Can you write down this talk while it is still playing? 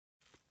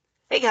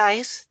Hey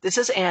guys, this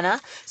is Anna.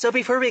 So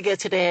before we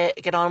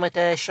get on with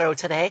the show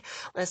today,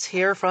 let's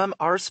hear from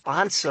our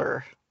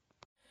sponsor.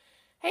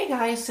 Hey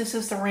guys, this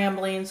is the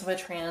Ramblings of a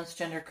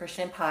Transgender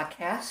Christian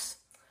Podcast.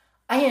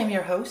 I am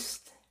your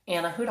host,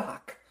 Anna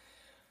Hudak.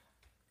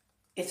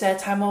 It's that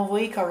time of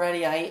week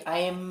already. I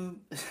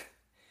am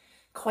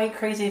quite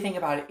crazy to think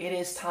about it. It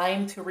is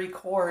time to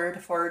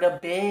record for the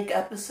big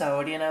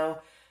episode,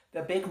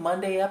 the big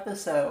Monday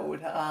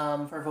episode,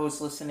 for those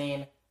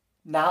listening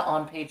not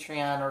on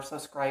Patreon or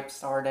Subscribe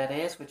Star, that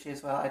is, which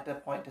is, well, at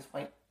this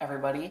point,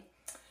 everybody.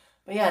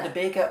 But yeah, the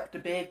big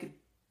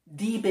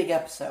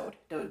episode,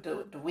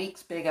 the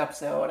week's big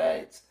episode.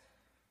 It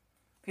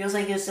feels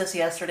like it's just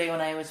yesterday when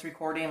I was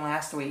recording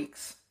last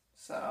week's.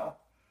 So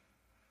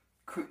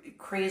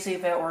crazy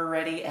that we're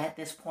already at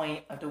this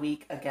point of the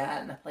week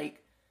again.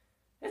 Like,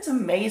 it's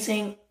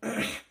amazing.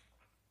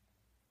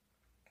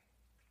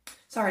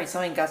 Sorry,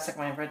 something got stuck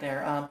in my throat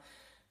there.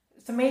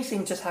 It's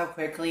amazing just how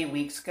quickly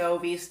weeks go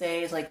these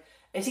days. Like,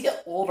 as you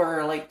get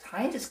older, like,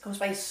 time just goes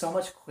by so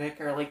much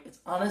quicker. Like, it's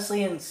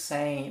honestly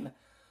insane.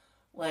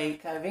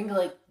 Like, I think,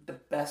 like, the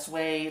best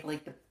way,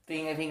 like, the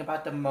thing I think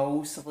about the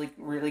most of, like,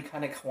 really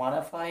kind of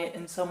quantify it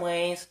in some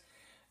ways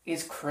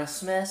is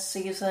Christmas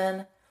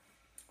season.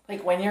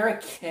 Like, when you're a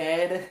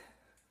kid,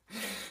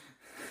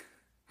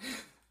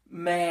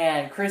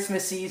 man,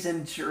 Christmas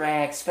season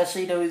drags,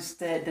 especially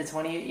the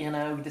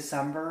 20,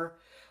 December.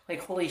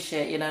 Like, holy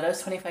shit,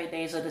 those 25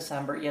 days of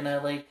December,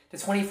 like, the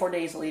 24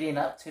 days leading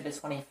up to the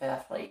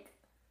 25th, like,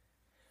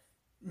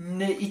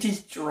 it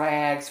just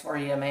drags for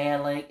you,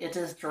 man. Like, it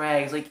just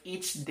drags. Like,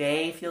 each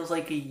day feels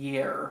like a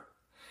year.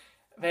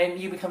 Then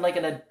you become, like,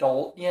 an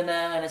adult,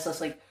 and it's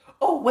just like,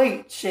 oh,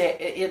 wait, shit,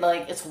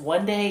 it's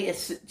one day,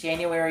 it's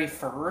January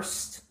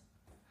 1st,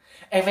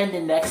 and then the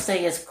next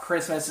day is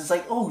Christmas. It's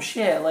like, oh,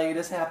 shit, like,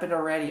 this happened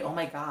already. Oh,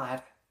 my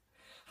God.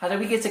 How did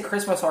we get to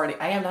Christmas already?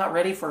 I am not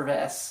ready for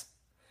this.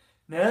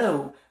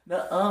 No.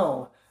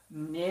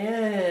 And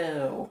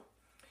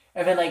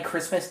then, like,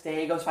 Christmas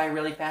Day goes by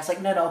really fast.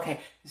 Like, no, okay,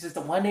 this is the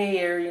one day a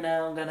year,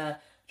 I'm gonna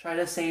try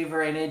to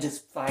savor, and it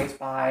just flies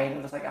by,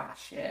 and it's like, ah,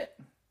 shit.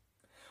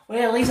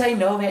 Well, at least I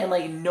know that in,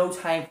 like, no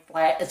time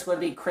flat, it's gonna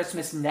be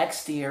Christmas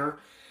next year,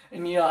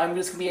 and, I'm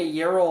just gonna be a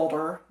year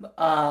older,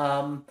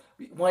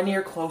 1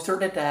 year closer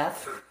to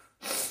death.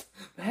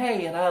 But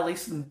hey, at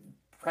least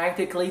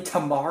practically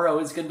tomorrow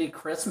is gonna be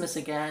Christmas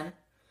again.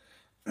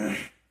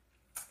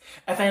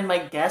 And then my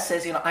guess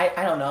is, I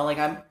don't know, like,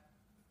 I'm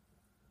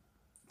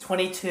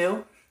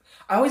 22.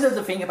 I always have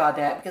to think about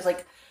that because,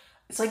 like,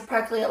 it's like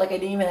practically, like, I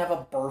didn't even have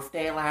a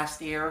birthday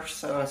last year,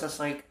 so it's just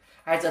like,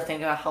 I had to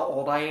think about how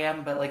old I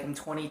am, but, like, I'm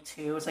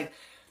 22. It's like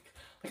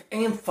I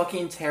am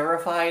fucking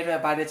terrified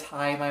that by the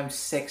time I'm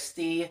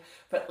 60,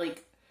 but,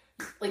 like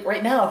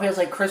right now, it feels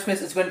like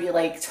Christmas is going to be,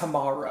 like,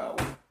 tomorrow.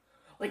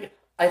 Like,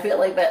 I feel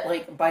like that,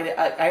 like,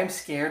 I'm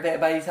scared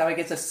that by the time I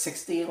get to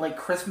 60, like,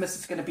 Christmas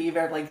is going to be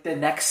there, like, the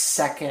next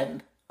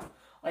second.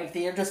 Like, the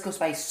year just goes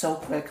by so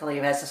quickly,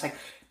 and it's just like,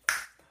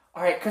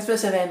 alright,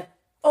 Christmas, and then,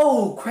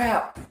 oh,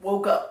 crap,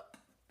 woke up,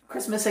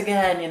 Christmas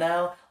again,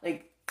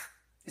 Like,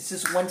 it's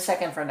just 1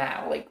 second from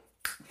now, like,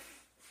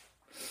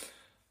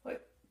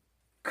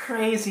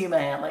 crazy,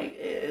 man, like,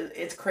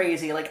 it's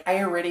crazy, like,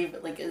 I already,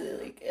 like,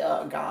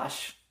 oh,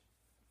 gosh.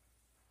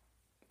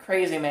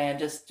 Crazy, man,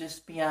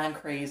 just beyond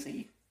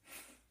crazy.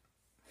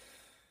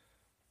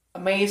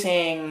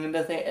 Amazing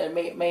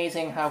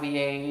amazing how we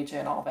age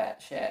and all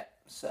that shit.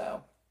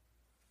 So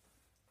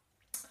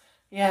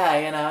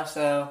yeah,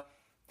 so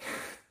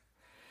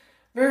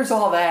there's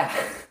all that.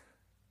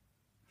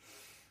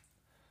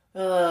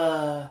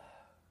 Man,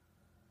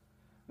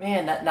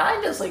 now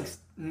I'm just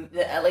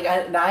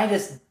now I'm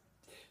just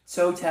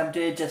so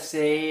tempted to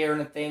say or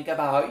to think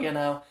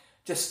about,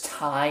 just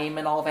time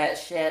and all that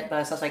shit,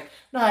 but it's just like,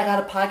 no, I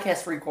got a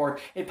podcast to record.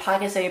 A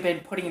podcast I've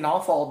been putting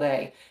off all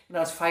day.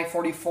 It's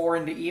 5:44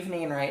 in the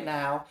evening right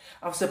now.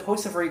 I was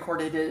supposed to have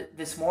recorded it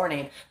this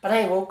morning, but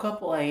I woke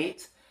up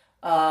late,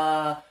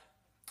 wanted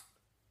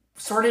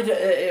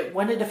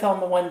to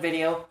film one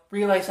video,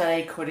 realized that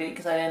I couldn't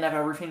because I didn't have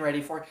everything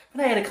ready for it,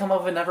 but I had to come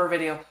up with another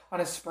video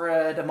on a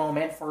spur of the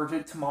moment for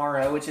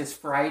tomorrow, which is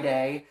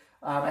Friday,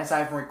 as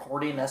I'm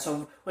recording this,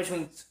 so, which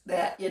means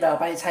that,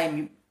 by the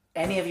time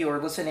any of you are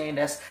listening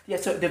to this,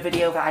 so the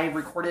video that I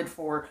recorded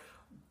for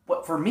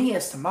what for me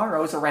is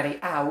tomorrow is already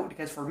out,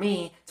 because for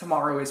me,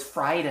 tomorrow is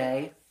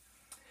Friday,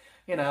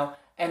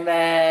 and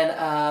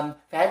then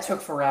that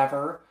took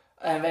forever,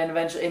 and then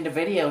eventually, and the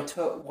video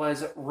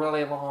was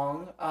really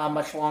long,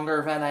 much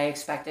longer than I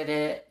expected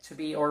it to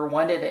be, or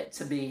wanted it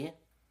to be,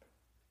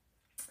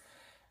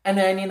 and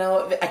then,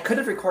 I could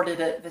have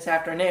recorded it this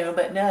afternoon,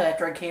 but no,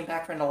 after I came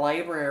back from the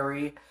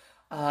library,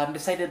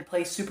 decided to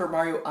play Super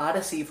Mario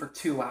Odyssey for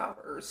 2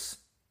 hours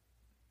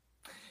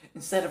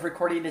instead of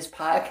recording this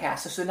podcast.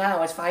 So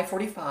now it's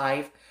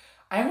 5:45.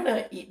 I'm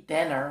going to eat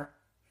dinner.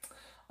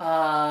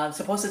 I'm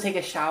supposed to take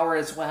a shower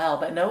as well,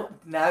 but nope,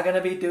 not going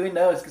to be doing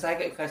those because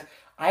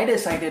I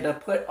decided to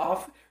put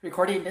off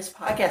recording this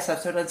podcast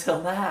episode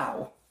until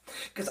now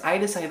because I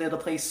decided to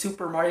play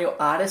Super Mario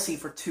Odyssey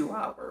for 2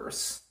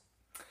 hours.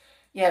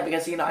 Yeah,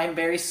 because, I'm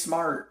very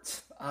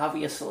smart,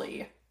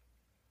 obviously.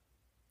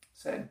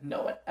 Said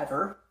no one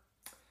ever.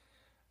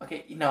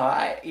 Okay,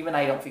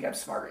 I don't think I'm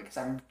smart because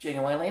I'm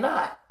genuinely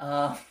not.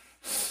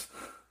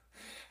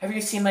 Have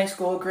you seen my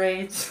school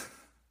grades?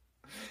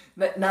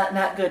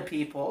 Not good,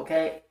 people.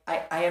 Okay,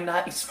 I am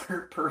not a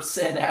smart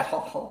person at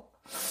all.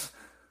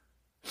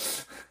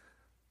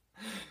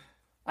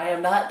 I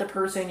am not the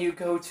person you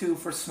go to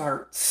for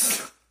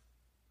smarts.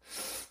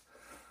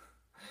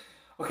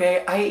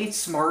 Okay, I eat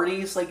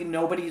Smarties like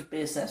nobody's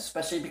business,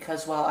 especially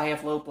because, well, I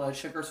have low blood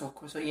sugar,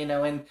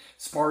 and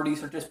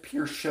Smarties are just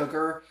pure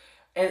sugar.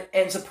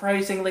 And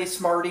surprisingly,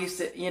 Smarties,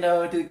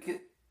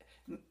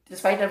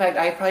 despite the fact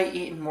I've probably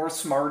eaten more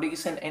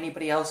Smarties than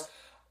anybody else,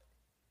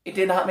 it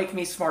did not make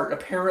me smart.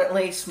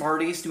 Apparently,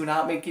 Smarties do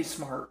not make you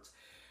smart.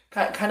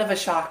 Kind of a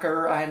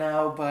shocker, I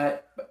know,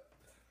 but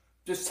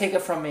just take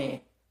it from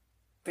me.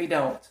 They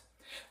don't.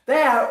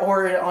 That,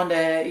 or on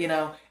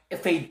the,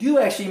 if they do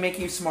actually make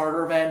you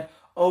smarter, then,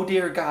 oh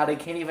dear God, I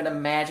can't even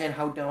imagine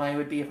how dumb I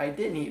would be if I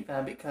didn't eat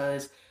them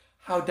because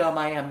how dumb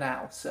I am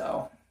now.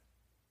 So,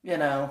 you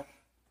know,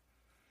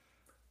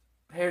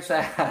 here's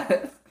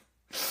that.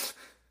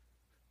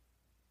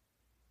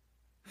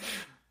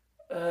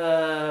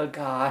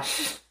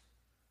 Gosh.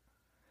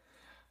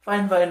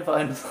 Fun, fun,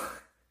 fun.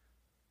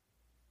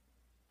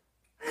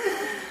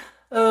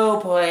 Oh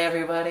boy,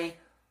 everybody.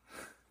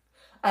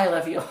 I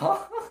love you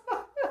all.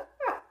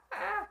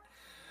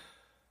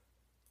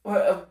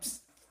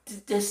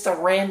 Just the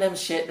random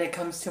shit that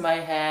comes to my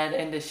head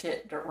and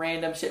the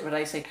random shit that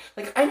I say.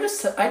 Like, I'm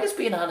just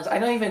being honest. I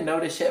don't even know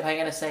the shit I'm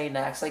gonna say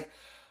next. Like,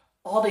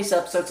 all these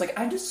episodes, like,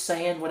 I'm just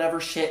saying whatever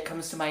shit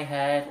comes to my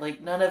head. Like,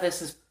 none of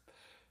this is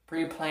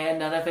pre-planned.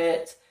 None of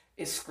it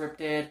is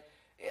scripted.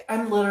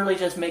 I'm literally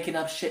just making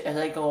up shit as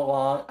I go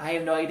along. I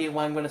have no idea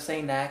what I'm gonna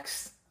say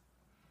next.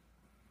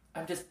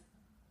 I'm just,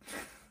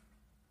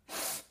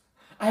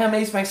 I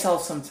amaze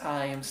myself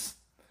sometimes.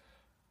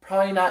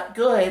 Probably not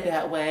good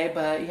that way,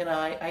 but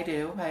I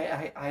do.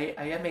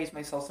 I amaze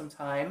myself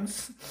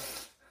sometimes.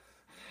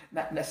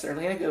 Not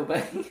necessarily in a good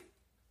way.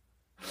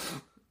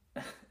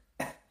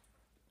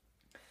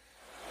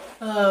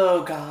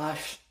 Oh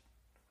gosh.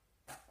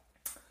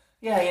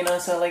 Yeah,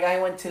 so like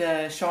I went to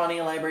the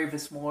Shawnee Library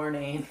this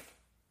morning.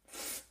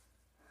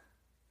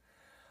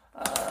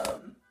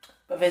 Um,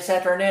 but this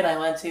afternoon I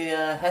went to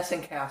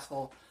Hessen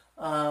Castle.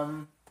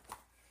 Um,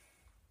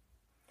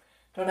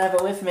 don't have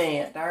it with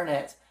me, darn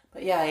it.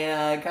 But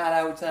yeah, I got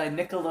out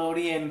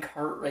Nickelodeon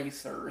Kart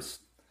Racers.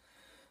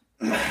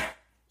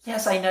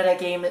 Yes, I know that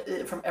game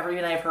from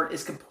everything I've heard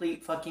is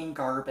complete fucking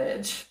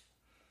garbage.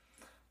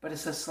 But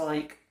it's just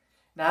like,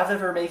 now that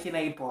they're making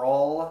a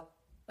Brawl,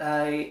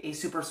 a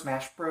Super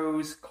Smash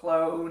Bros.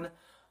 Clone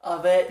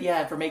of it,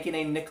 yeah, they're making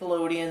a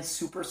Nickelodeon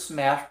Super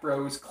Smash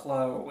Bros.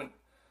 Clone.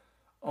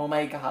 Oh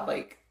my god,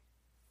 like,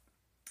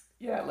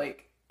 yeah,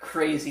 like,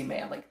 crazy,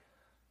 man.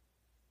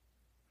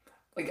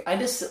 Like I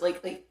just,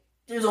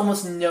 there's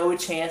almost no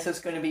chance it's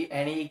going to be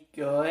any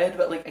good,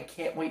 but, like, I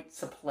can't wait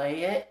to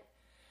play it.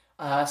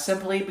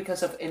 Simply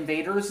because of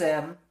Invader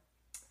Zim,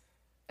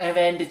 and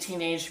then the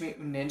Teenage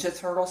Mutant Ninja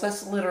Turtles.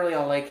 That's literally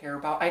all I care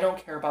about. I don't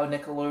care about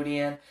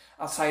Nickelodeon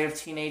outside of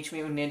Teenage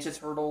Mutant Ninja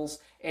Turtles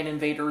and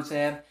Invader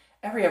Zim.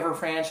 Every other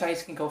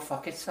franchise can go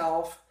fuck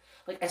itself.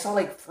 Like, I saw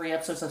like 3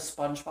 episodes of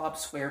SpongeBob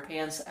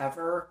SquarePants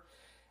ever,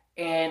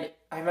 and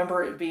I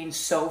remember it being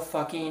so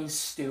fucking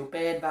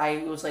stupid that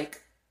I was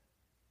like,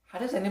 how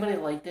does anybody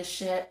like this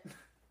shit?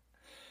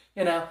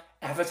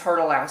 Avatar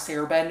The Last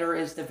Airbender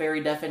is the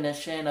very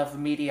definition of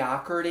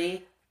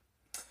mediocrity.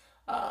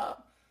 Uh,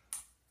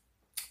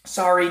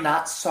 Sorry,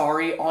 not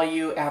sorry, all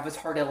you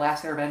Avatar The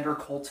Last Airbender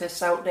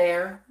cultists out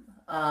there.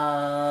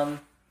 And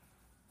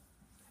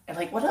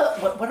like, what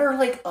are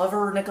like other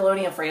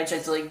Nickelodeon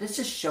franchises? Like, this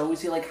just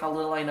shows you like how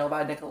little I know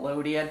about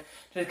Nickelodeon,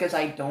 just because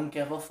I don't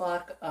give a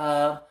fuck.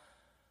 Oh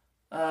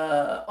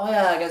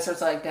yeah, I guess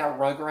there's like that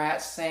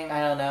Rugrats thing.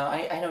 I don't know.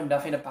 I know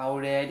nothing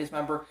about it. I just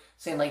remember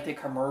seeing like the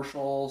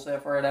commercials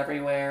for it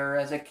everywhere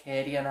as a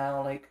kid.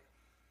 Like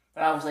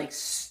when I was like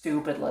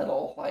stupid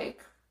little. Like,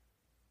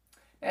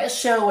 that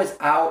show was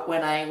out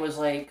when I was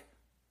like,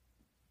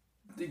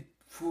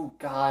 oh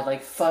god,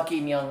 like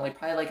fucking young, like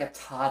probably like a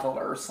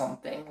toddler or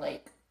something.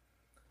 Like,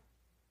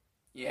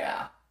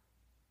 yeah,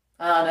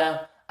 I don't know.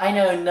 I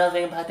know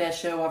nothing about that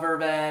show other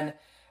than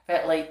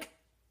that, like,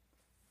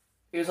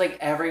 it was like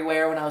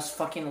everywhere when I was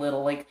fucking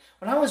little. Like,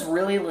 when I was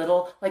really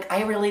little, like,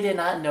 I really did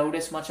not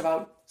notice much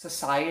about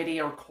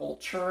society or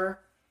culture.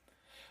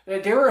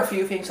 There were a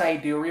few things I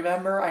do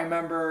remember. I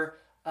remember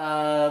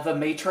the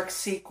Matrix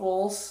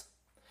sequels,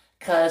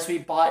 because we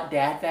bought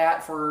Dad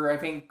that for, I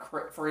think,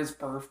 for his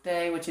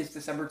birthday, which is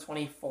December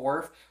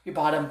 24th. We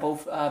bought him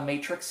both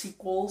Matrix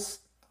sequels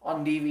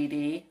on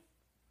DVD.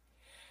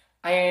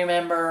 I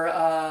remember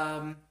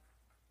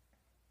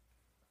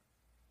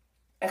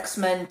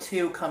X-Men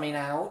 2 coming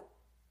out.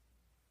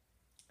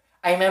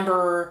 I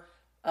remember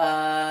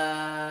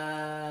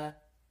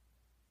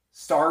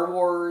Star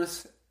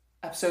Wars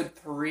Episode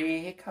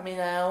 3 coming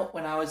out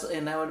when I was,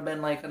 and that would have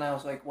been like, when I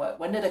was like, what?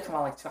 When did it come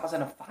out? Like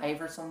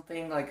 2005 or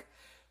something? Like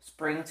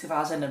spring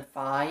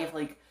 2005?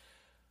 Like,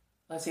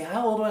 let's see,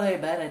 how old would I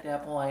have been at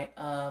that point?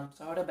 So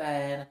I would have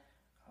been,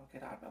 okay,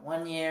 that would have been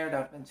 1 year, that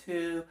would have been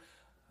 2,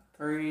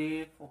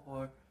 3,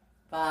 4,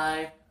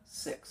 5,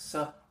 6.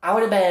 So I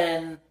would have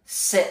been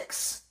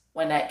 6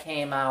 when that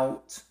came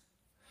out.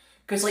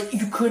 Because, like,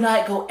 you could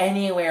not go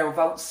anywhere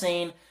without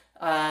seeing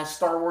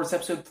Star Wars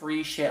Episode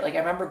 3 shit. Like, I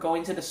remember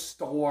going to the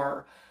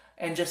store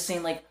and just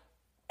seeing, like,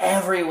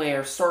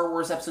 everywhere Star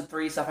Wars Episode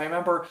 3 stuff. I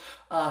remember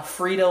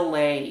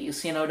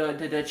Frito-Lays,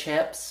 the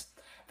chips.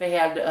 They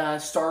had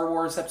Star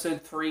Wars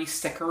Episode 3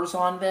 stickers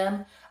on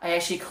them. I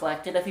actually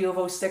collected a few of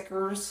those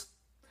stickers.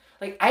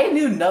 Like, I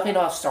knew nothing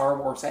about Star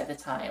Wars at the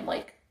time.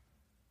 Like,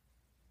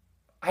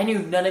 I knew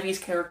none of these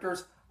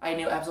characters. I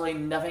knew absolutely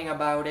nothing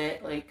about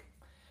it. Like,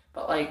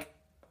 but, like,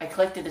 I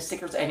collected the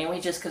stickers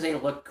anyway just because they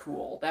looked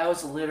cool. That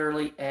was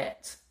literally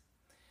it.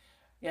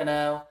 You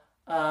know?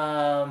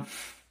 Um,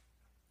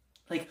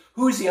 like,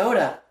 who's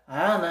Yoda?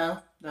 I don't know.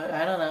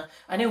 I don't know.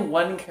 I knew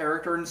one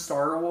character in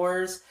Star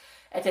Wars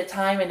at the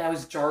time, and that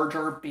was Jar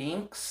Jar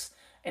Binks.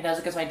 And that was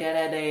because my dad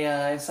had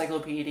a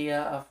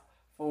encyclopedia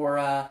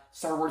for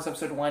Star Wars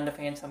Episode 1, The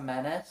Phantom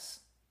Menace.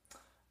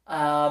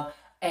 Um,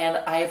 and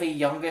I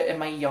have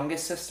my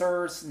youngest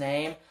sister's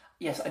name.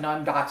 Yes, I know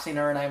I'm doxing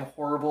her, and I'm a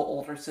horrible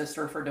older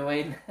sister for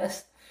doing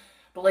this.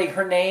 But, like,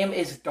 her name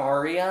is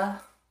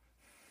Daria.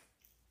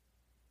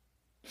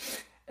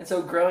 And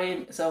so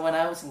when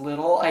I was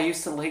little, I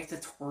used to like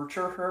to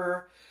torture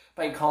her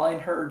by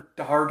calling her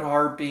Dar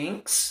Dar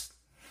Binks.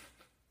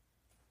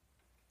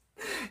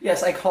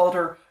 Yes, I called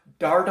her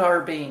Dar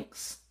Dar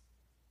Binks.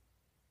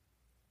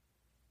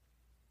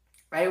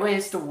 I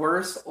was the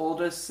worst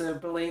oldest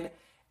sibling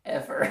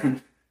ever.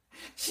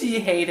 She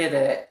hated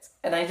it,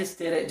 and I just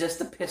did it just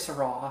to piss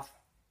her off.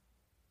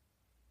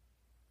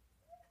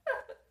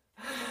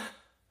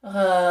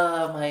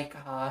 Oh my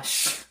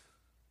gosh.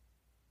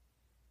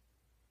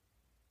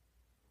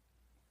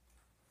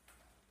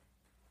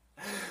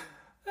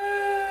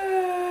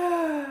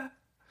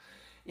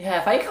 Yeah,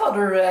 if I called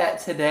her that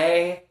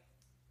today,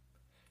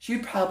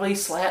 she'd probably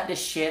slap the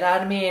shit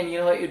out of me, and you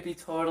know what? It would be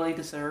totally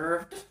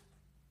deserved.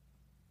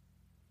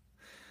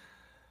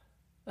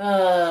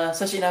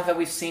 Especially now that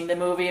we've seen the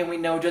movie and we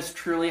know just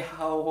truly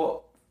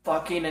how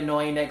fucking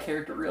annoying that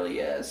character really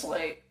is.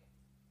 Like,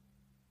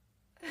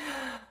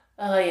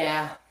 oh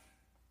yeah,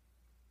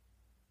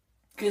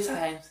 good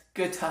times,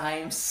 good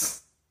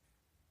times.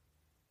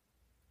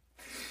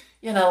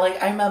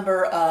 Like I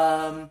remember,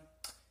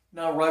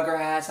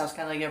 Rugrats. I was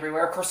kind of like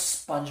everywhere. Of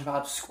course,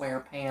 SpongeBob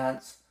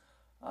SquarePants.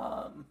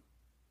 Um,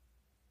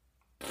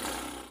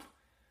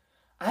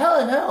 I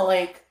don't know.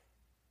 Like,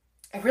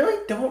 I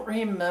really don't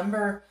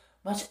remember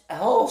much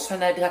else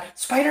when I did.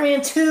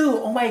 Spider-Man 2!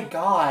 Oh my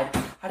god.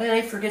 How did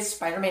I forget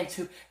Spider-Man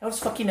 2? That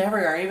was fucking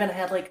everywhere. I even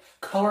had like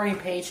coloring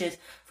pages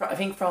from, I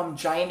think, from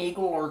Giant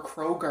Eagle or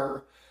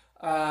Kroger,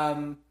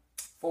 um,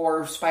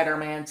 for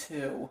Spider-Man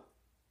 2.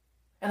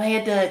 And I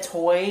had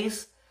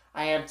toys.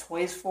 I had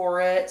toys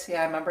for it.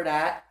 Yeah, I remember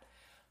that.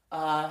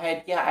 I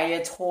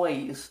had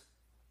toys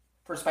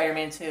for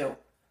Spider-Man 2.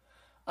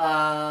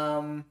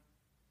 Um,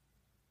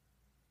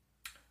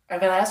 and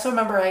then I also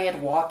remember I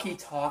had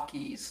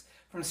walkie-talkies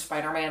from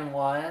Spider-Man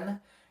 1.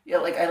 Yeah,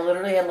 like I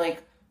literally had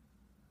like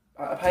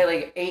probably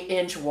like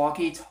 8-inch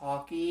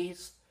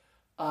walkie-talkies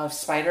of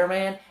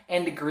Spider-Man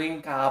and the Green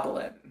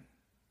Goblin.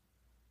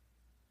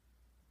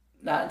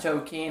 Not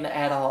joking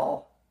at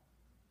all.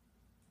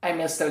 I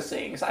miss those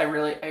things.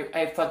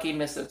 I fucking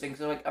miss those things.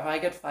 So, like, if I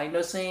could find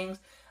those things,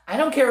 I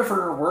don't care if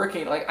they're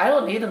working. Like, I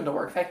don't need them to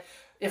work. In fact,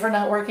 if they're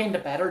not working, the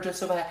better, just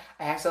so that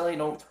I accidentally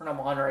don't turn them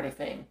on or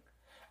anything.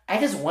 I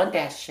just want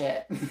that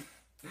shit.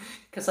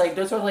 Because, like,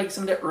 those are, like,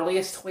 some of the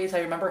earliest toys I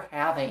remember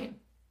having.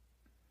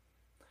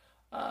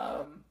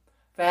 Um,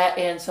 that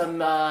and some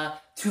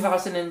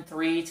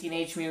 2003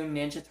 Teenage Mutant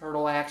Ninja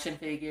Turtle action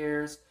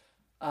figures.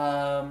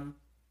 I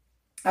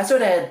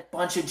sort of had a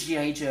bunch of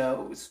G.I.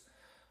 Joes.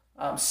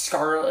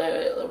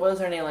 Scarlet, what was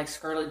her name? Like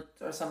Scarlet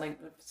or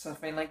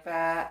something like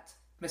that.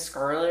 Miss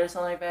Scarlet or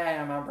something like that. I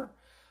don't remember.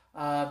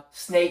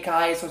 Snake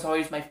Eyes was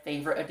always my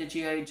favorite of the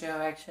G.I.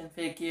 Joe action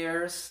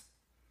figures.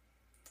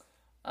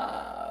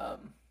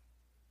 Um,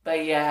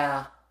 but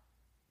yeah,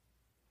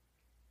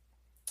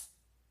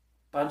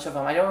 bunch of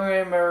them. I don't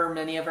remember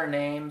many of her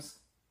names.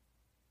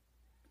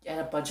 Yeah,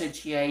 a bunch of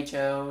G.I.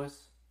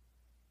 Joes.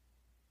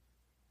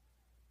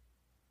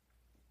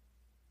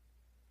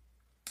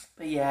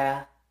 But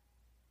yeah,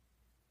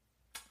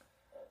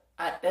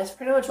 that's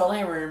pretty much all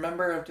I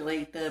remember of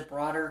like the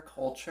broader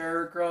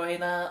culture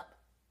growing up.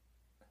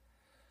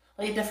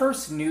 Like the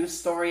first news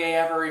story I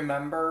ever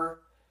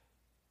remember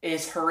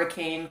is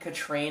Hurricane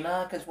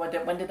Katrina. Because when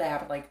did that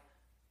happen? Like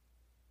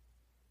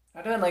I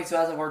would have been like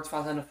 2004,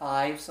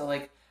 2005. So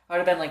like I would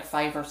have been like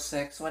 5 or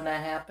 6 when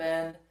that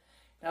happened.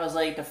 That was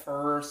like the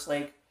first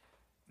like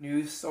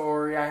news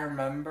story I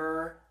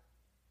remember.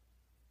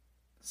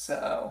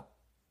 So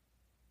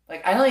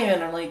like I don't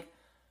even like.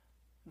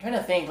 I'm trying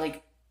to think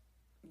like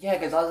Yeah,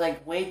 because I was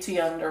like way too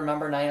young to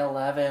remember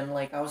 9/11.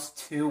 Like, I was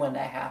 2 when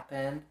that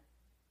happened.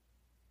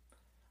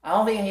 I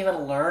don't think I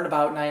even learned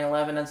about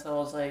 9/11 until I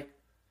was like,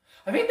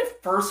 I think the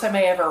first time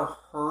I ever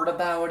heard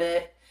about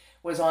it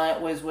would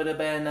have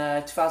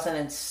been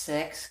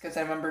 2006, because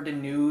I remember the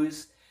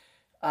news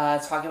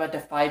talking about the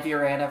 5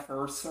 year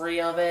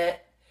anniversary of it,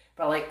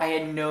 but like I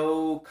had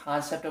no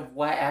concept of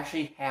what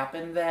actually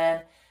happened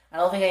then. I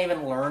don't think I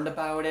even learned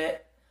about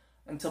it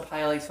until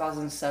probably like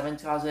 2007,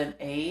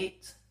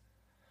 2008.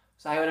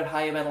 So I would have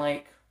probably been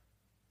like,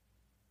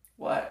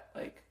 what,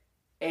 like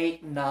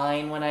 8,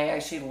 9 when I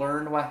actually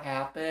learned what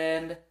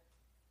happened.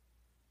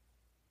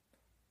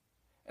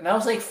 And I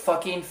was like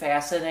fucking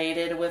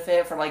fascinated with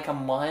it for like a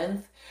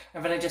month.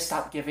 And then I just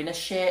stopped giving a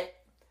shit,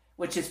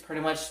 which is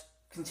pretty much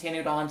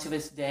continued on to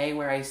this day,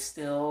 where I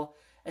still,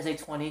 as a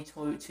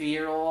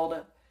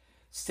 22-year-old,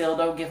 still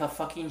don't give a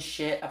fucking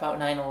shit about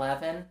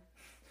 9/11.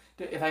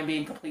 If I'm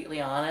being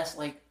completely honest,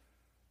 like,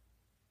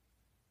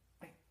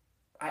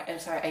 I'm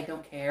sorry, I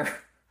don't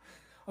care.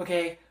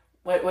 Okay,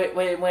 when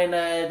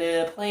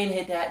the plane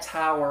hit that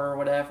tower or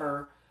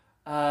whatever,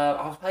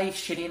 I was probably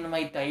shitting in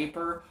my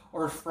diaper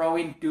or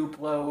throwing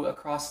Duplo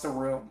across the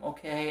room.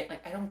 Okay,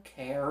 like, I don't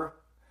care.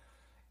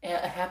 It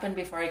happened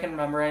before I can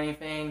remember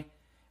anything.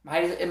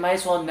 It might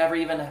as well never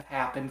even have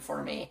happened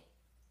for me.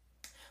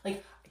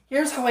 Like,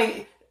 here's how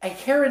I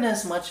care in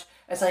as much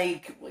as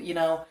I,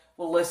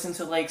 will listen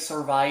to like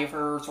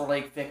survivors or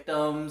like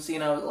victims,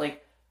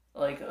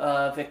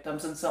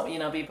 victims, and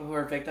so, people who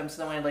are victims,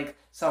 like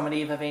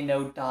somebody that they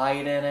know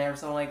died in it or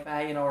something like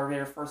that, or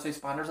their first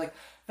responders, like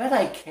that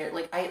I care.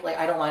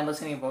 I don't mind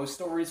listening to those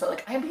stories, but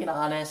like, I'm being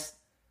honest.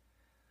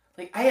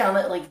 Like,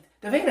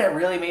 the thing that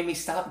really made me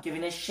stop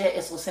giving a shit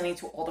is listening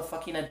to all the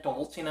fucking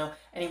adults,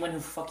 anyone who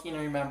fucking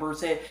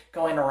remembers it,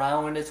 going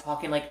around and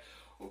talking like,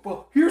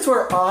 well, here's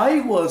where I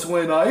was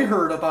when I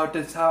heard about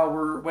the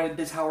tower, when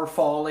the tower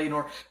falling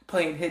or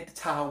plane hit the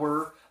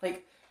tower.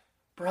 Like,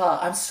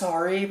 bruh, I'm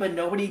sorry, but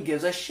nobody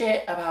gives a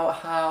shit about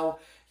how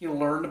you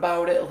learned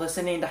about it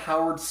listening to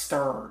Howard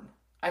Stern.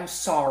 I'm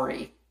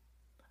sorry.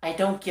 I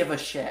don't give a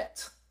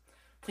shit.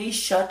 Please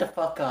shut the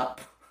fuck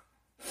up.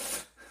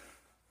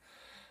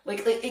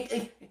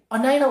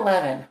 On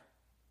 9/11,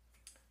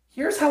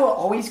 here's how it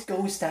always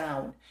goes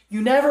down.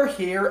 You never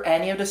hear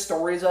any of the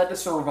stories about the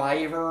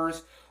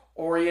survivors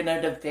or,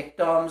 the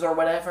victims or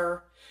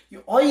whatever.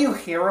 All you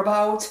hear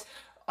about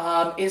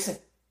is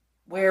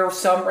where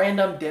some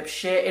random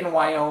dipshit in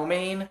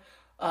Wyoming,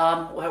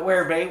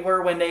 where they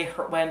were when they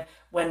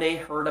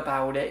heard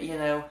about it,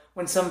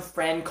 when some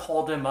friend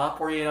called them up,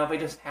 or they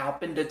just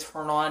happened to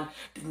turn on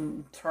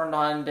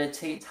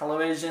the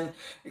television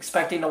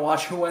expecting to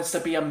watch Who Wants to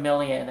Be a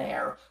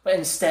Millionaire, but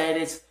instead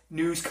it's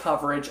news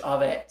coverage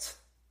of it.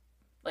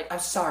 Like, I'm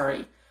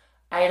sorry,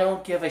 I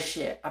don't give a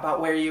shit about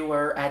where you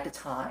were at the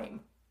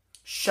time.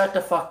 Shut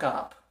the fuck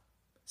up.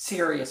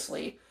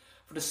 Seriously,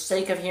 for the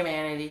sake of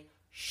humanity,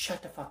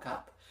 shut the fuck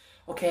up.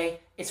 Okay?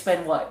 It's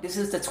been what? This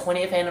is the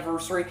 20th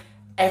anniversary.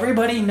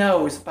 Everybody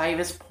knows by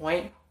this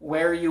point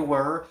where you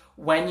were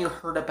when you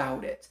heard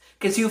about it.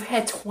 Because you've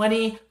had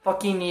 20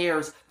 fucking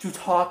years to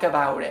talk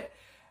about it.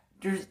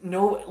 There's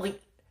no,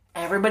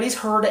 everybody's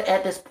heard it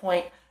at this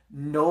point.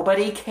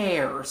 Nobody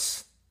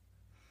cares.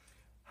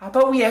 How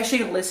about we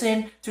actually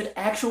listen to the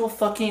actual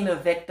fucking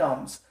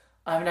victims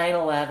of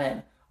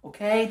 9/11?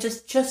 Okay?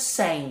 Just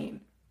saying.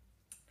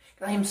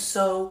 I am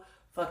so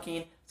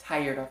fucking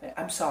tired of it.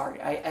 I'm sorry.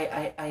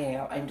 I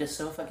am. I'm just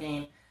so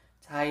fucking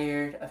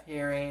tired of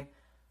hearing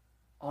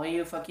all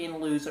you fucking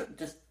losers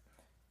just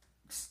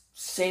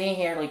sitting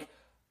here like,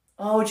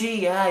 oh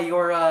gee, yeah,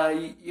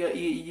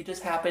 you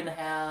just happen to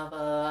have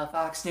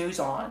Fox News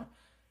on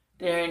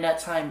during that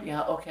time.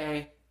 Yeah,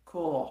 okay,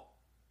 cool.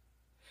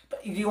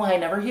 But you know what I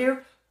never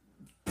hear?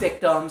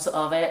 Victims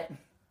of it.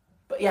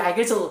 But yeah, I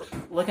get to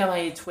look at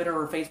my Twitter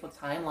or Facebook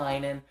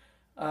timeline and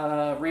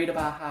read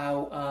about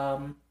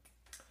how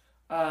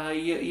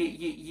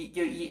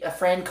a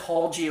friend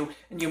called you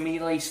and you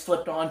immediately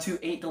flipped on to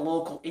the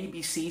local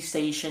ABC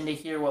station to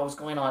hear what was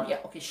going on. Yeah,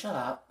 okay, shut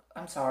up.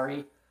 I'm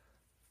sorry.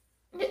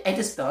 I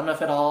just done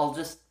with it all.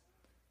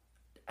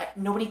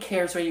 Nobody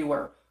cares where you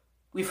were.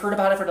 We've heard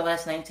about it for the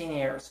last 19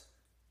 years.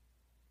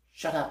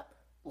 Shut up.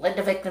 Let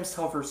the victims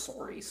tell their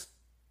stories.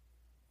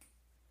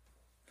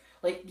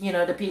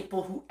 The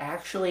people who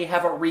actually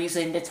have a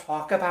reason to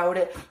talk about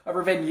it,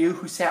 other than you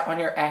who sat on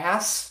your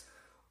ass,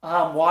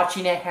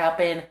 watching it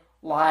happen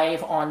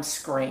live on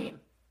screen.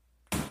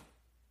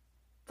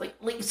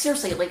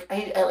 Seriously,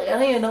 I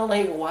don't even know,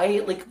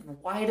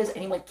 why does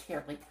anyone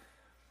care?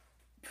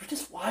 You're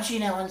just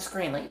watching it on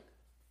screen,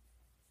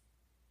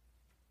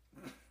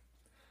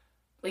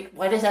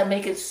 why does that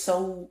make it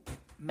so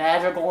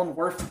magical and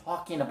worth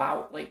talking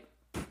about?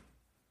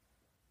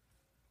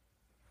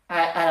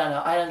 I don't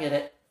know, I don't get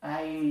it.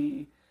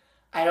 I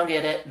don't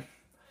get it.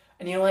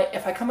 And you know what?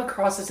 If I come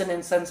across as an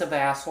insensitive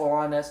asshole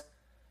on this,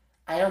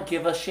 I don't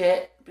give a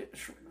shit.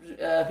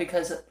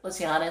 Because, let's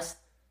be honest,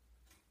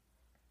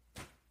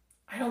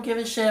 I don't give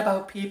a shit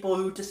about people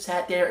who just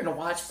sat there and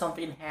watched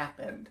something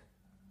happen.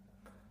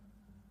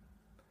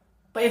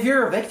 But if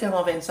you're a victim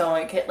of it in some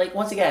way, like,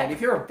 once again,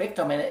 if you're a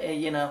victim in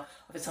it, of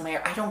it some way,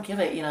 I don't give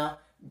it,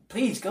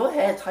 please go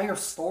ahead, tell your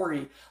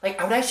story.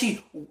 Like, I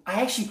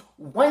actually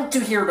want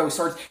to hear those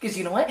stories, because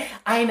you know what?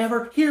 I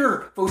never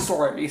hear those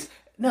stories.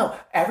 No,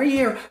 every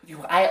year,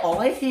 all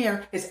I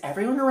hear is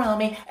everyone around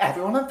me,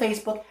 everyone on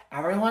Facebook,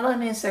 everyone on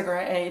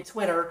Instagram and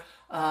Twitter,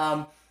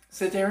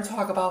 sit there and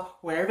talk about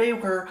where they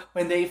were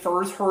when they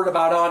first heard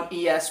about it on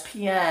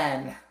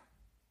ESPN.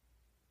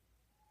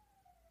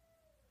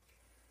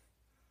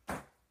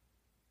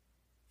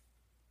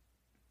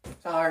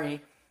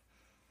 Sorry.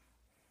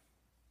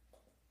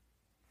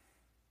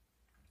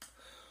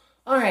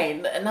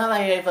 Alright, now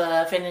that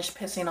I've finished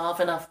pissing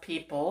off enough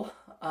people,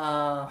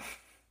 I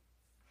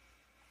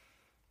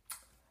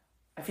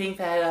think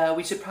that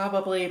we should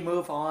probably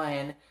move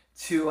on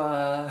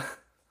to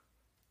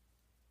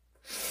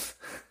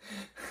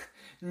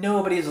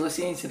nobody's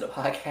listening to the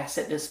podcast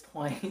at this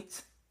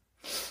point.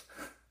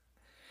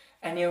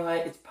 And you know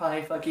what? It's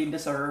probably fucking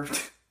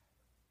deserved.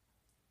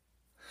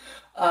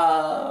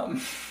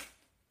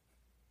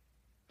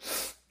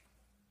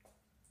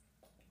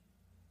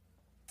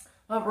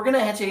 Well, we're gonna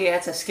actually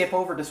have to skip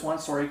over this one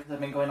story because I've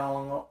been going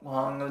on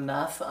long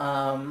enough.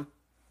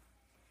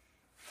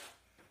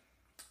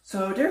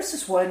 So there's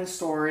this one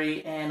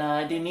story in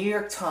the New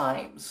York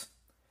Times,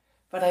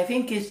 but I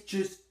think it's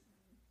just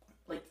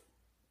like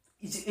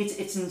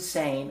it's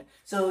insane.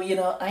 So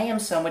I am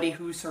somebody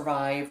who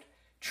survived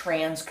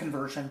trans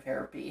conversion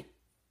therapy.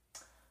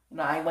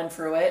 I went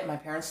through it. My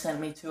parents sent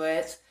me to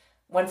it.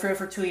 Went through it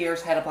for 2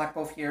 years. Had to block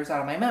both years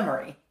out of my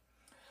memory.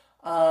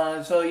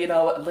 So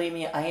believe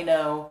me, I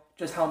know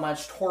just how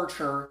much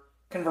torture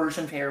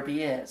conversion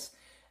therapy is,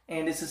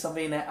 and this is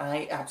something that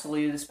I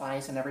absolutely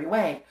despise in every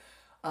way.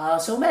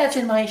 So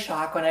imagine my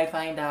shock when I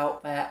find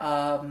out that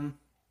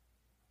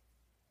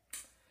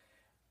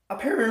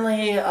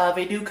apparently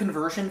they do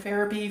conversion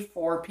therapy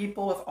for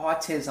people with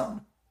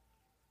autism.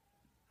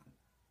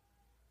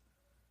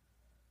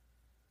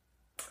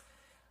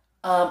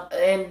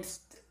 And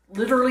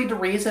literally the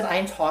reason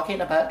I'm talking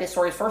about this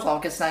story is, first of all,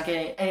 because it's not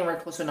getting anywhere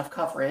close to enough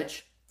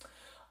coverage.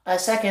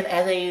 Second,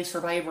 as a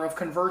survivor of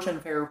conversion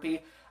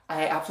therapy,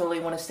 I absolutely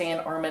want to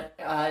stand arm in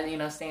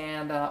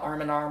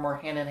arm or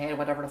hand in hand,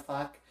 whatever the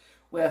fuck,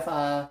 with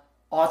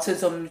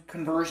autism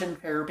conversion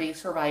therapy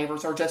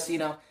survivors, or just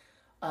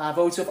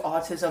those with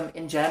autism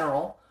in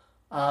general,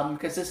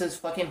 because this is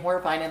fucking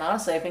horrifying. And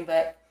honestly, I think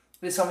that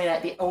this is something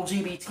that the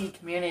LGBT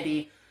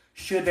community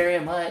should very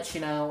much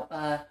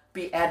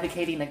be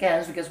advocating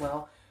against, because,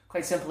 well,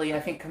 quite simply, I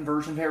think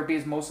conversion therapy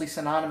is mostly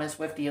synonymous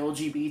with the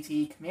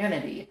LGBT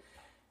community.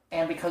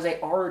 And because they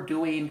are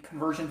doing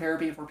conversion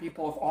therapy for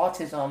people with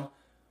autism,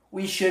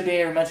 we should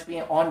very much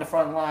be on the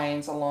front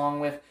lines along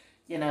with,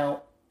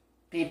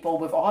 people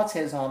with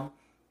autism,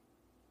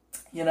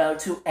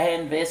 to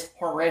end this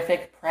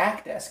horrific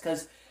practice.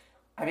 Because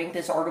I think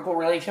this article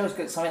really shows,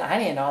 because something I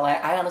didn't know.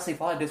 I honestly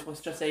thought this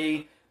was just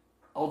a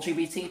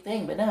LGBT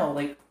thing, but no,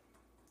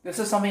 this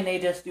is something they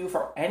just do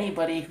for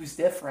anybody who's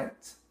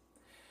different.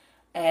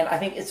 And I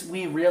think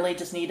we really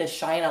just need to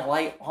shine a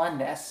light on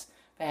this,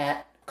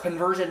 that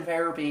conversion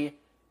therapy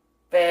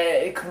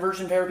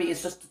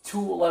is just a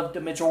tool of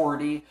the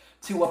majority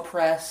to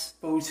oppress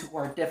those who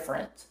are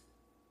different.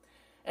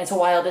 And so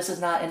while this is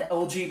not an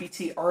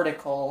LGBT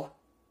article,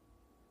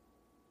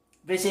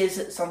 this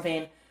is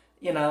something,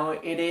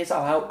 it is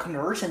about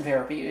conversion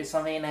therapy. It's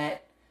something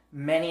that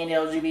many in the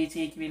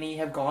LGBT community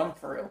have gone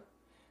through.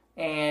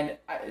 And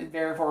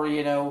therefore,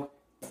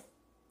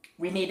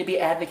 we need to be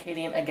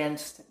advocating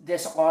against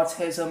this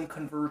autism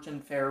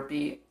conversion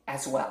therapy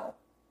as well.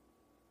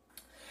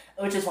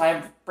 Which is why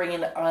I'm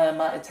trying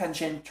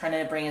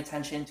to bring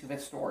attention to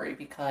this story,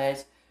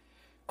 because,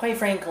 quite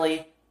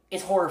frankly,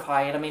 it's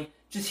horrifying. I mean,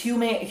 just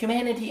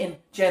humanity in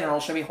general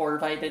should be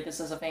horrified that this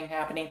is a thing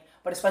happening,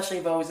 but especially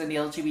those in the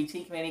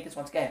LGBT community, because,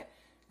 once again,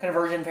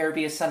 conversion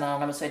therapy is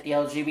synonymous with the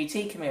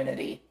LGBT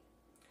community.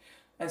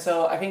 And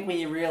so I think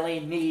we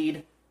really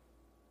need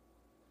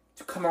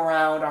to come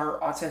around our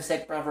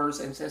autistic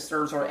brothers and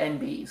sisters, or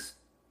NBs,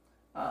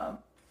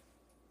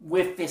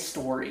 with this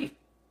story.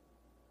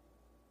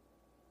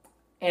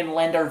 And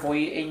lend our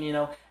voice,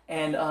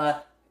 and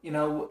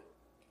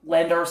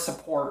lend our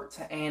support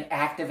and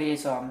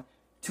activism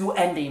to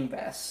ending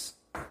this.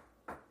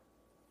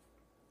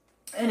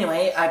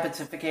 Anyway, I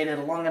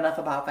pontificated long enough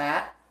about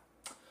that.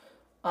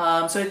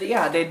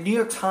 The New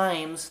York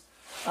Times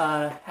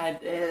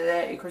had,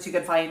 of course, you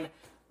can find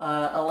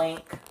a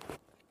link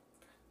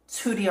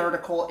to the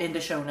article in the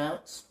show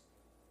notes.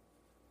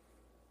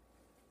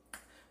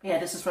 Yeah,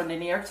 this is from the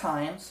New York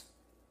Times.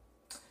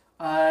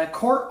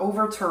 Court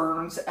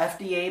overturns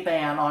FDA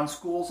ban on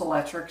schools'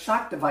 electric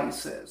shock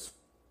devices.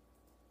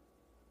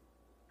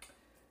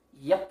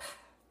 Yep.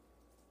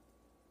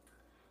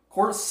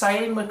 Court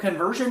siding with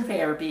conversion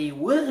therapy.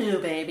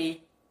 Woohoo,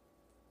 baby.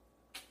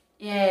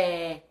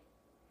 Yay.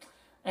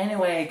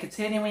 Anyway,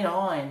 continuing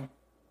on.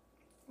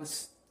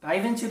 Let's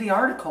dive into the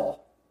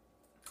article.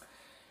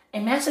 A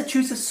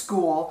Massachusetts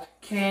school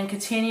can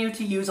continue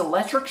to use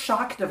electric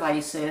shock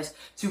devices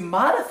to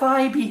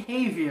modify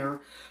behavior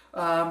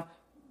by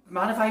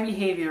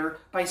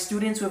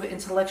students with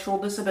intellectual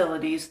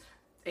disabilities,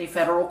 a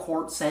federal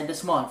court said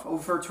this month,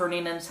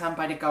 overturning an attempt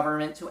by the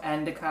government to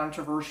end a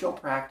controversial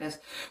practice,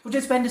 which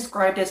has been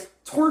described as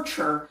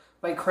torture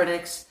by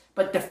critics,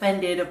 but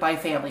defended by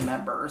family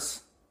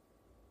members.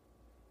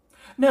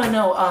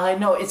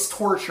 No, it's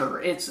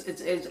torture. It's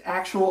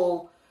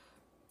actual,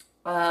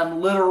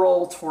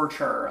 literal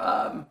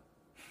torture.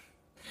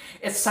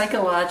 It's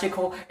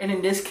psychological, and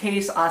in this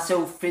case,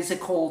 also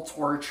physical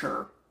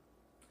torture.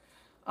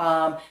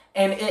 I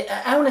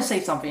want to say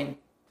something.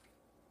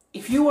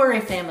 If you are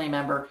a family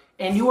member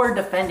and you are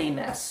defending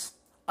this,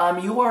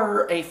 you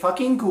are a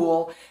fucking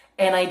ghoul,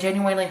 and I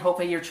genuinely hope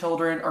that your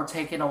children are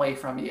taken away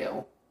from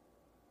you.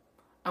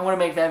 I want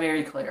to make that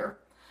very clear.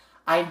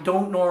 I'm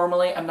not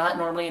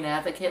normally an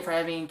advocate for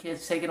having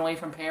kids taken away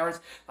from parents.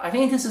 I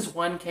think this is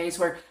one case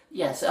where,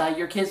 yes,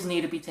 your kids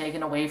need to be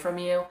taken away from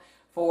you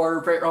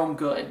for their own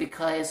good,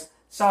 because,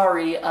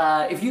 sorry,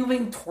 if you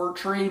think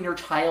torturing your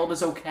child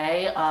is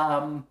okay,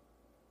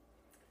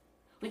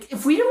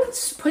 if we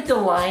don't put the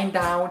line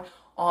down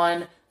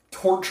on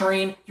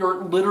torturing,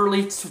 you're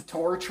literally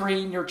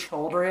torturing your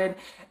children,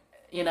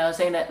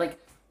 saying that,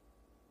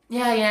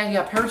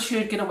 yeah, parents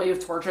should get away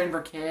with torturing their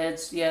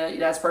kids, yeah,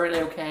 that's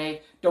perfectly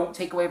okay, don't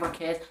take away their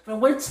kids, but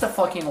what's the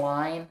fucking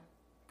line?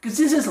 Because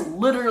this is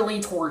literally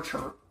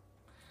torture,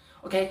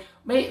 okay?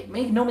 Make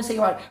no mistake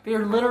about it, they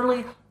are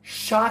literally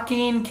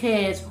shocking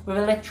kids with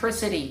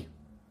electricity,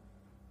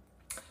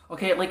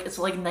 okay, it's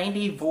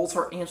 90 volts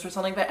or amps or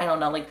something like that, I don't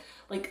know,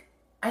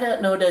 I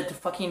don't know the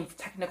fucking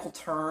technical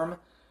term,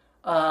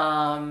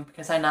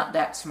 because I'm not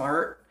that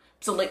smart.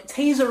 So,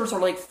 tasers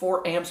are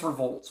 4 amps or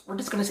volts. We're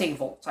just gonna say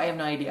volts. I have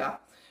no idea.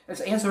 It's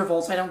amps or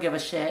volts, I don't give a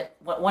shit.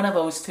 One of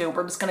those two,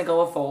 we're just gonna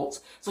go with volts.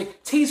 It's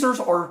tasers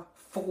are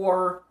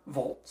 4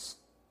 volts.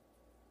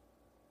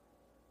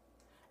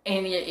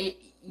 And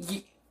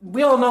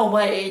we all know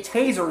what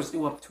tasers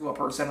do up to a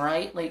person,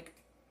 right?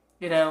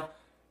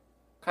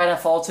 Kind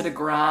of fall to the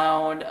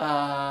ground,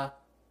 kind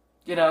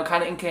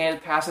of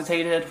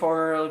incapacitated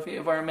for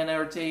a minute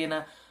or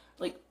two,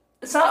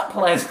 it's not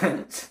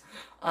pleasant.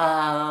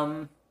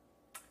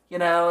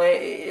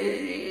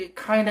 It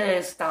kind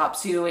of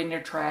stops you in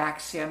your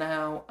tracks,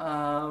 kind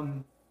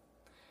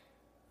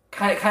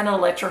of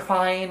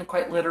electrifying,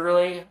 quite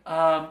literally.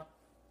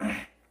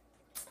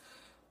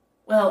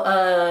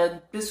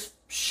 This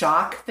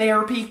shock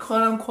therapy,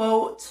 quote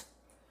unquote,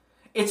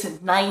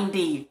 it's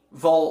 90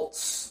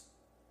 volts.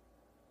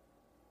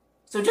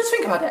 So just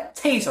think about that.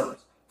 Tasers,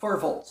 4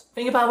 volts.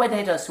 Think about what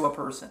that does to a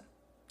person.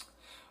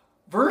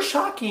 We're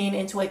shocking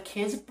into a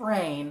kid's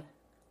brain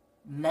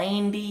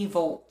 90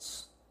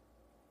 volts.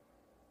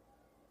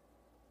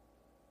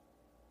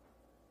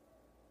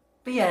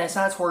 But yeah, it's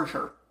not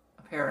torture,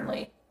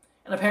 apparently.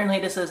 And apparently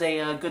this is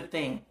a good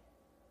thing.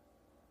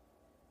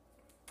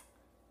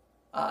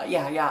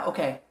 Yeah,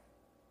 okay.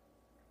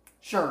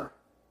 Sure.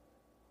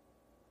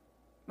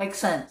 Makes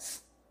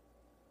sense.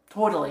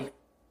 Totally.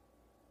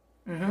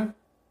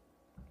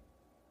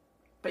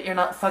 But you're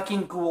not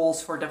fucking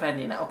ghouls for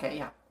defending it. Okay,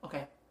 yeah,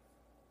 okay.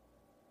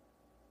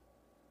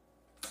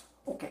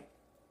 Okay.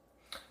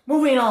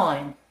 Moving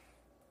on.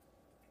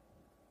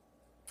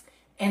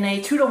 In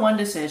a 2-1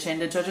 decision,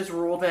 the judges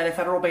ruled that a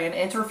federal ban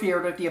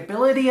interfered with the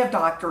ability of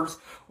doctors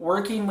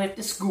working with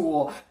the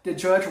school, the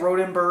Judge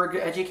Rodenberg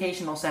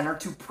Educational Center,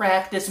 to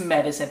practice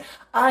medicine.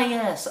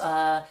 Yes,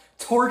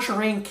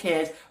 torturing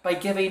kids by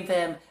giving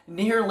them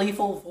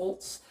near-lethal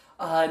volts,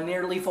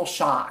 near-lethal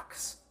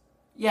shocks.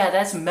 Yeah,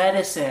 that's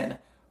medicine.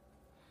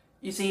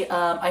 You see,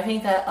 I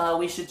think that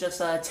we should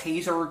just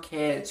taser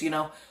kids,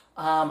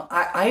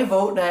 I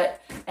vote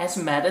that as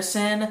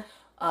medicine,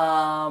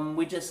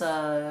 we just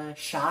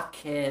shock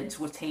kids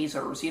with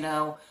tasers,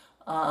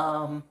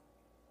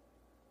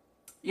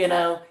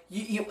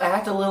 you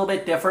act a little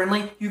bit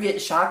differently, you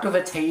get shocked with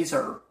a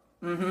taser.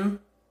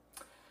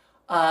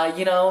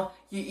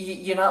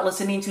 You're not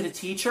listening to the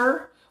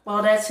teacher?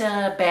 Well, that's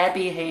bad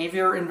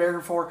behavior, and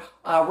therefore,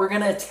 we're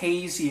gonna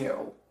tase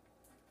you.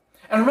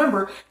 And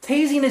remember,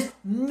 tasing is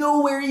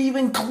nowhere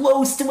even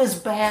close to as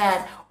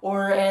bad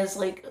or as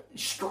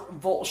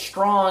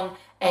strong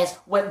as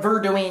what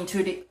they're doing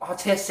to the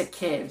autistic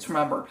kids,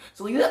 remember.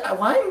 So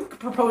what I'm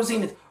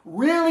proposing is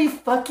really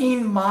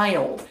fucking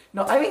mild.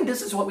 No, I think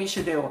this is what we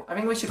should do. I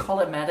think we should call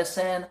it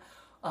medicine.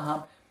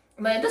 I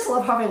just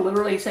love how they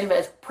literally say that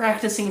it's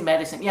practicing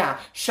medicine. Yeah,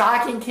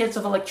 shocking kids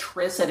with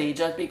electricity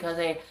just because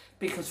they're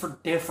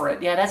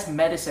different. Yeah, that's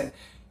medicine.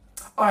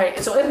 Alright,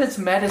 so if it's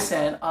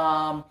medicine,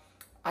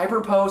 I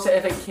propose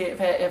that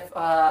if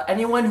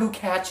anyone who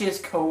catches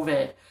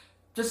COVID,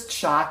 just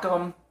shock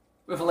them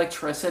with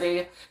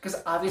electricity,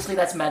 because obviously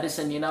that's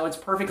medicine, it's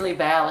perfectly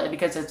valid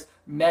because it's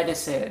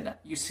medicine,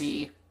 you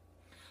see.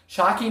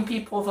 Shocking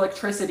people with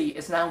electricity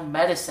is now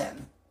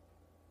medicine.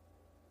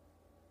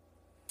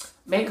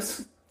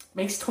 Makes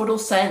total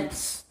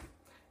sense.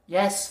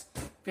 Yes,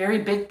 very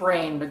big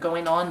brain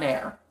going on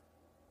there.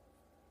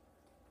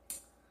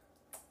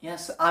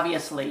 Yes,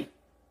 obviously.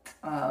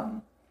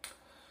 Um,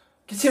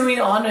 Continuing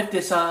on with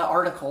this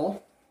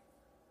article,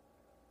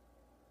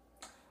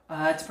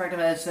 it's a practice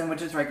medicine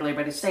which is regulated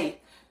by the state.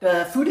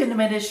 The Food and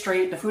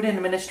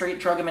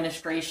Drug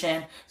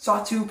Administration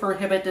sought to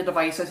prohibit the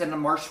devices in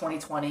March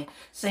 2020,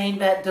 saying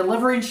that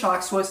delivering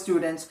shocks to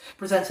students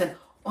presents an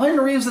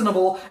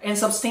unreasonable and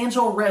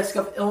substantial risk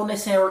of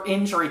illness or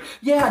injury.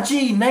 Yeah,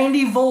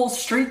 90 volts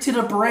straight to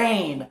the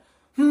brain.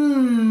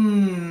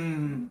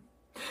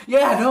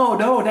 Yeah,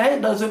 no,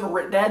 that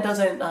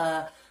doesn't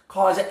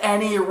cause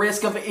any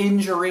risk of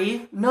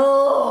injury.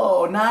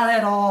 No, not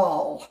at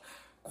all.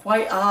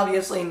 Quite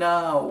obviously,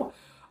 no.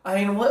 I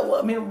mean,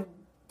 what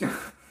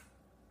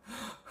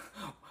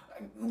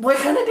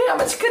kind of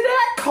damage could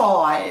that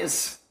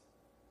cause?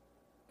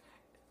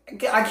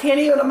 I can't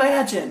even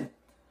imagine.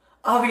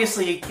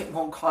 Obviously, it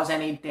won't cause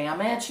any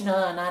damage.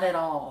 No, not at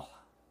all.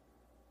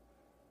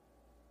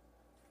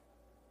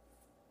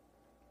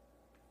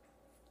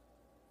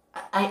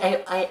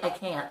 I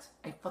can't.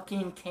 I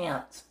fucking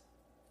can't.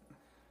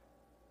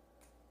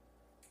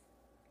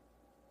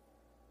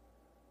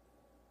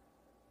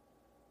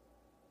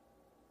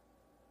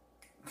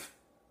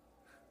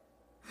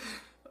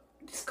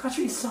 This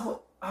country is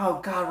so...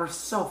 Oh, God, we're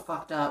so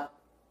fucked up.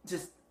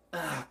 Just...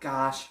 Oh,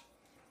 gosh.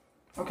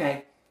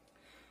 Okay.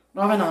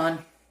 Moving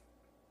on.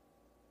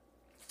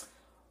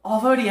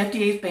 Although the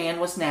FDA's ban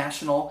was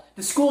national,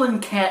 the school in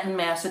Canton,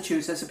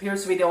 Massachusetts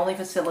appears to be the only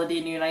facility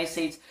in the United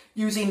States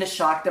using the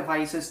shock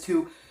devices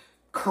to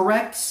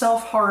correct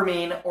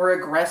self-harming or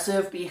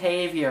aggressive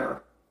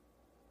behavior.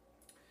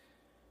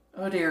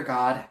 Oh dear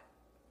God.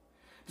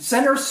 The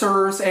center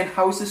serves and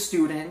houses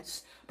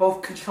students,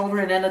 both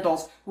children and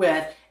adults,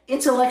 with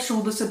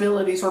intellectual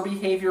disabilities or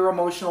behavior,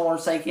 emotional, or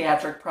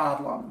psychiatric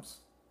problems.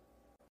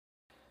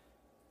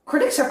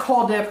 Critics have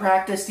called the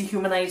practice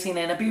dehumanizing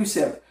and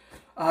abusive,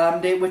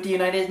 with the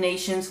United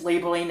Nations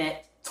labeling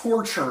it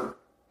torture.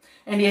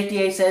 And the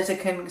FDA says it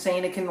can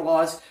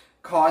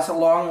cause a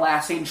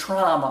long-lasting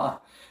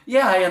trauma.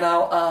 Yeah,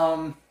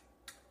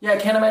 I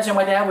can't imagine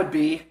why that would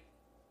be.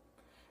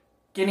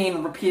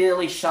 Getting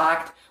repeatedly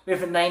shocked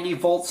with 90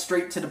 volts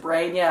straight to the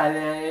brain,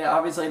 yeah,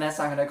 obviously that's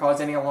not going to cause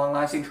any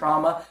long-lasting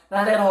trauma.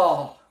 Not at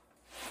all.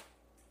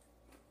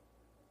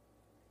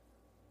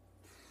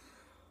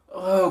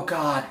 Oh,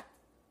 God.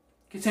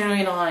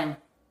 Continuing on.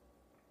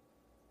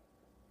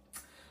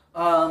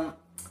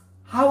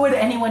 How would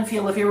anyone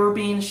feel if they were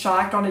being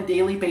shocked on a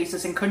daily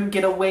basis and couldn't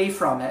get away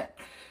from it?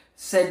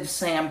 Said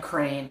Sam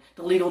Crane,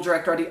 the legal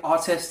director of the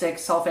Autistic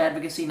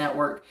Self-Advocacy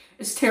Network.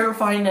 It's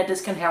terrifying that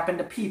this can happen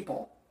to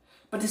people.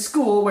 But the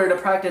school, where the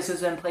practice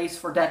has been in place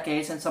for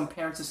decades, and some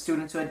parents and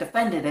students who had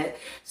defended it,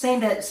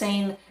 saying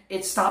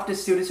it stopped the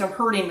students from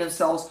hurting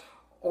themselves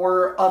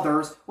or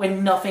others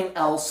when nothing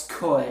else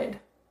could.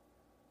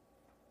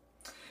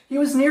 He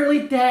was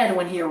nearly dead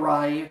when he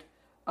arrived.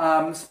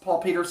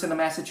 Paul Peterson of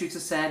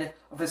Massachusetts said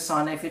of his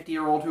son, a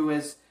 50-year-old who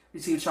has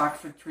received shock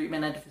for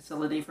treatment at the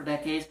facility for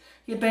decades.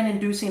 He had been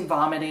inducing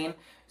vomiting,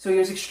 so he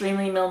was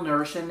extremely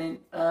malnourished and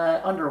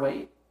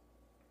underweight.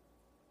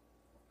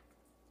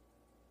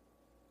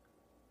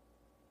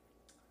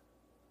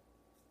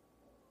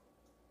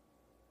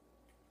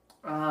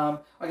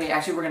 Okay,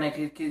 actually, we're going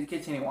to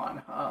continue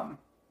on.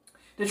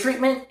 The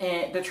treatment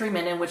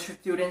in which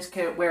students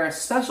can wear a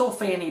special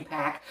fanny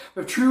pack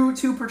with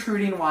two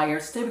protruding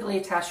wires, typically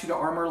attached to the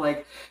arm or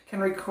leg, can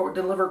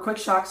deliver quick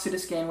shocks to the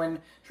skin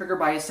when triggered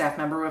by a staff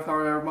member with a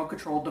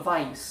remote-controlled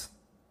device.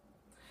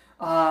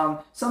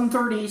 Some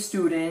 300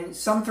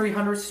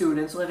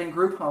 students live in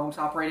group homes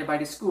operated by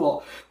the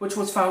school, which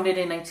was founded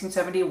in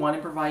 1971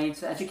 and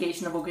provides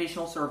education and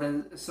vocational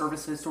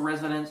services to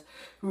residents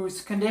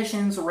whose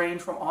conditions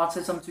range from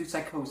autism to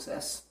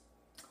psychosis.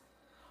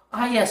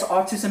 Ah yes,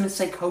 autism and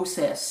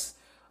psychosis.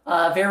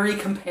 Very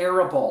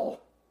comparable.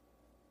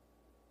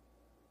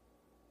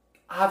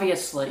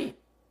 Obviously.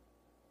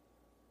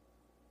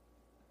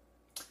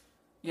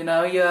 You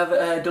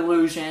have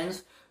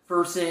delusions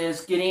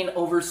versus getting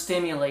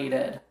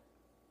overstimulated.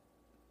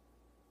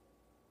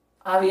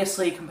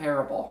 Obviously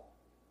comparable.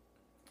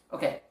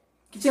 Okay,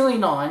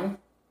 continuing on.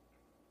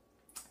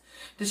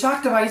 The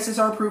shock devices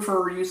are approved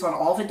for use on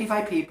all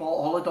 55 people,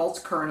 all adults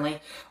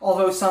currently,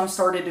 although some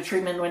started the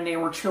treatment when they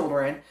were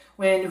children,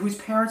 whose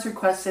parents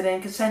requested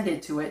and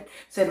consented to it,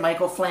 said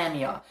Michael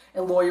Flamia,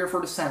 a lawyer for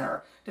the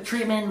center. The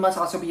treatment must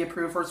also be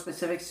approved for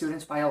specific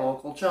students by a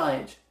local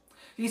judge.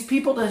 These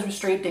people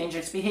demonstrate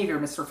dangerous behavior,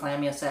 Mr.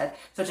 Flamia said,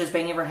 such as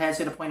banging their heads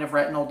to the point of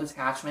retinal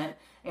detachment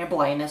and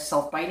blindness,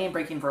 self-biting,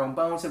 breaking their own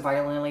bones, and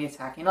violently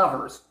attacking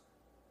others.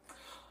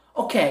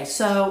 Okay,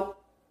 so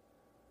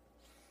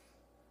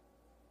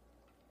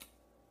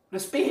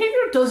this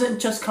behavior doesn't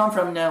just come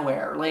from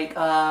nowhere. Look,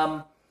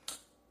 I'm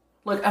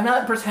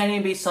not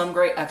pretending to be some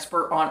great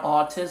expert on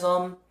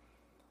autism,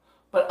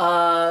 but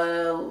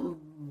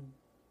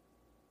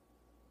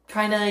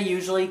kind of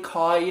usually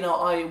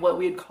what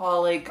we'd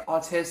call like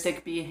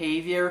autistic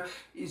behavior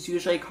is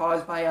usually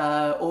caused by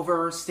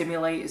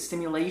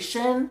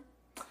stimulation.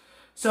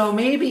 So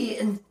maybe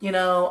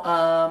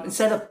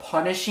instead of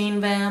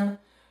punishing them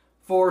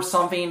for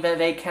something that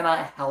they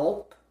cannot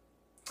help.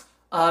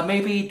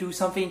 Maybe do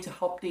something to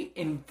help the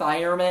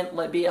environment,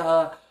 let be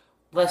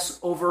less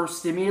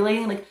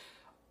overstimulating. Like,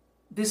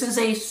 this is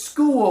a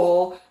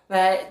school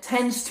that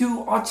tends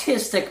to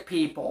autistic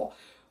people.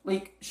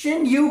 Like,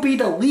 shouldn't you be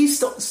the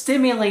least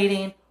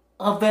stimulating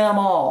of them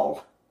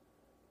all?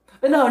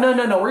 But no.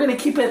 We're gonna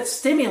keep it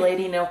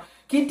stimulating.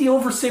 Keep the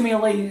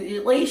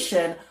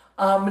overstimulation.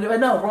 But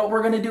no, what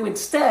we're gonna do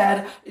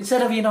instead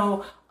of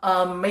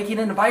making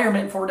an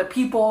environment for the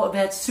people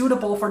that's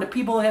suitable for the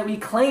people that we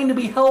claim to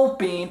be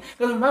helping.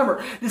 Because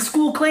remember, the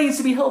school claims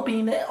to be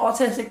helping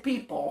autistic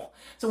people.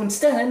 So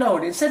instead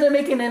of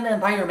making an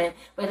environment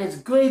that is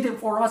good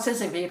for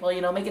autistic people,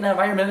 making an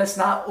environment that's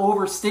not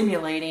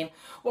overstimulating,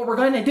 what we're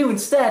going to do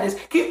instead is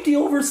keep the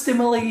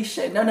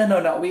overstimulation. No.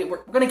 We're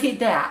going to keep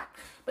that.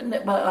 But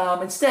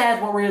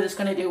instead, what we're just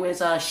going to do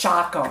is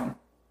shock them.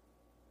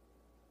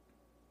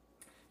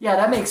 Yeah,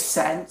 that makes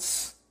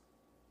sense.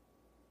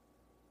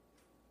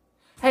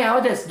 Hey, how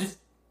about this? Just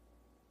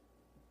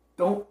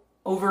don't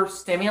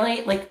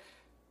overstimulate. Like,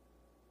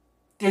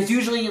 there's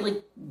usually,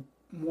 like,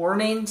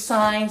 warning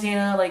signs,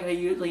 like they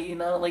usually,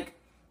 like...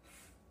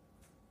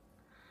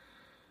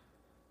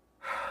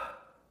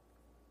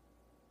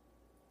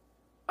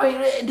 I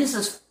mean, this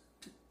is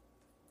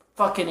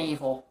fucking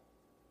evil.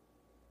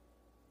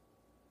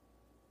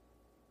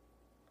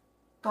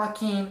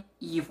 Fucking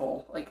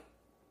evil. Like,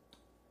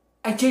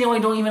 I genuinely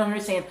don't even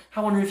understand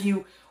how one of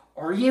you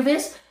argue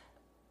this.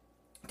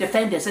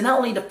 Defend this, and not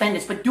only defend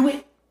this, but do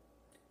it,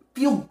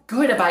 feel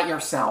good about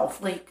yourself.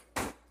 Like,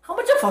 how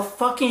much of a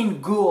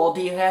fucking ghoul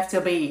do you have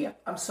to be?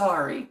 I'm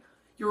sorry.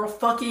 You're a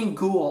fucking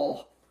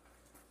ghoul.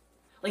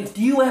 Like,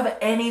 do you have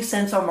any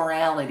sense of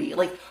morality?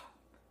 Like,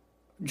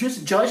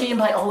 just judging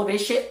by all of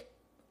this shit,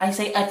 I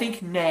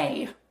think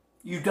nay.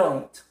 You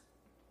don't.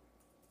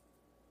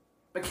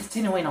 But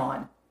continuing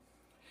on.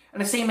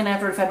 In a statement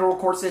after the federal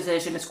court's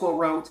decision, the school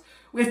wrote,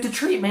 "With the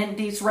treatment,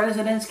 these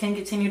residents can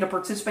continue to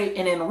participate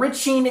in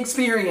enriching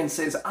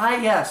experiences."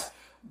 Yes,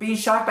 being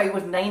shocked by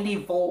with 90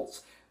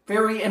 volts.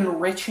 Very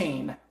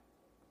enriching.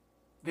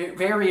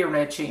 Very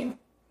enriching.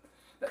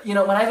 When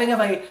I think of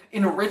an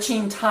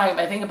enriching time,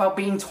 I think about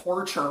being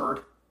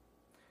tortured.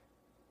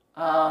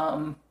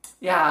 That's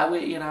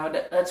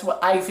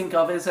what I think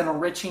of as an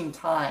enriching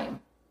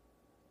time.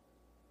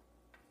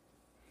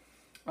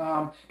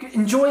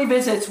 Enjoy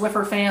visits with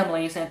her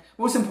families, and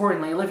most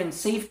importantly, live in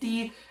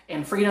safety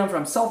and freedom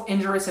from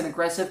self-injurious and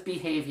aggressive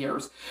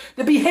behaviors.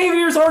 The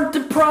behaviors aren't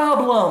the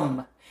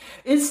problem.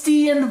 It's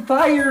the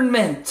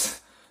environment.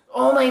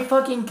 Oh my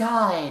fucking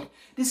god.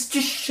 This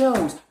just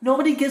shows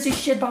nobody gives a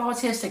shit about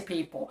autistic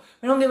people.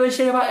 We don't give a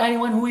shit about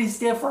anyone who is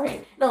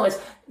different. No, it's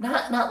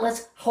not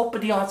let's help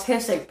the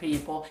autistic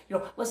people.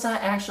 Let's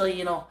not actually,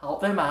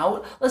 help them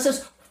out. Let's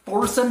just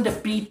force them to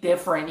be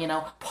different,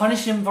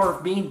 punish them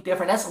for being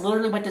different. That's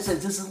literally what this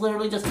is. This is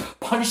literally just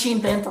punishing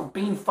them for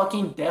being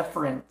fucking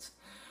different.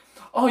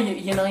 Oh,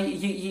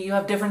 you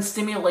have different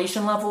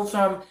stimulation levels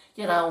from,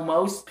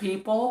 most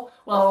people.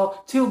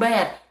 Well, too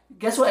bad.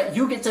 Guess what?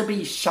 You get to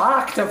be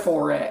shocked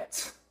for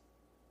it.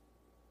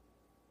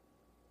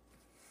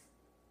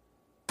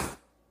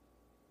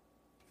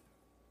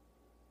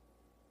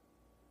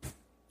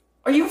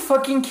 Are you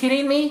fucking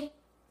kidding me?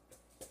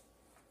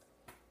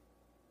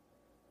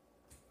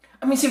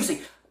 I mean,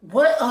 seriously,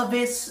 what of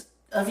these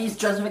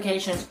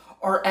justifications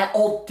are at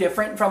all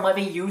different from what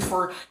they use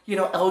for,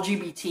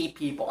 LGBT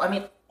people? I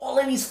mean, all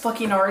of these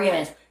fucking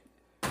arguments,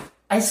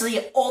 I see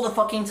it all the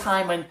fucking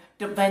time when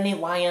defending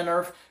why on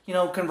earth,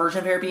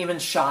 conversion therapy, even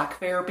shock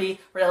therapy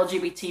for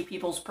LGBT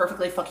people is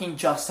perfectly fucking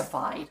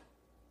justified.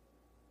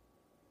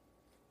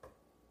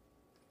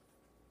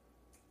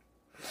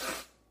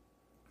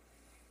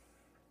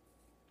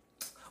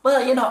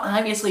 Well,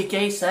 obviously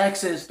gay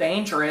sex is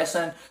dangerous,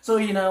 and so,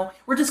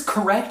 we're just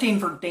correcting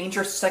for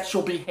dangerous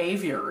sexual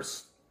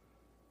behaviors.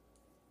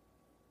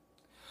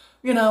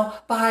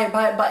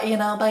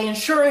 By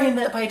ensuring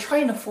that by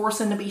trying to force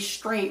them to be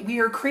straight, we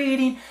are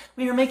giving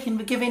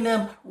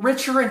them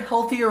richer and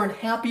healthier and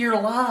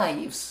happier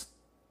lives.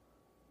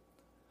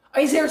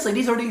 I mean, seriously,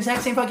 these are the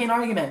exact same fucking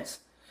arguments.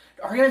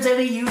 Arguments that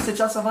they use to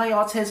justify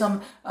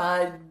autism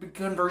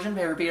conversion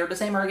therapy are the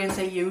same arguments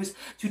they use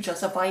to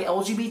justify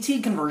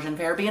LGBT conversion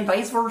therapy and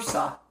vice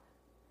versa.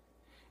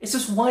 It's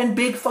just one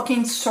big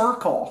fucking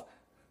circle.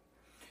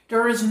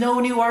 There is no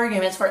new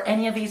arguments for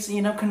any of these,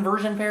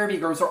 conversion therapy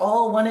groups. They're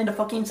all one and the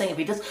fucking same.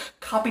 They just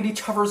copied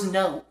each other's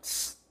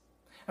notes.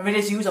 I mean, they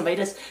just use them.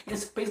 It's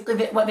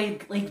basically what they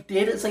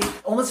did is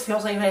almost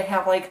feels like they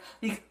have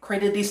they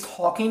created these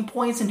talking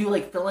points and do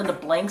fill in the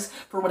blanks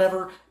for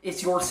whatever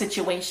is your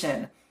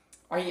situation.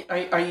 Are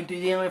you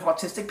dealing with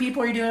autistic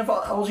people or are you dealing with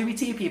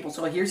LGBT people?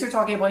 So here's your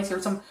talking points,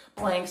 here's some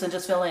blanks, and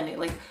just fill in.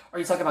 Are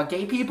you talking about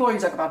gay people? Are you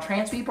talking about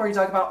trans people? Are you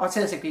talking about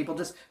autistic people?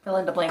 Just fill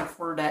in the blank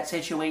for that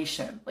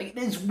situation.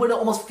 This is what it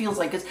almost feels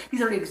like, because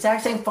these are the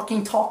exact same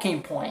fucking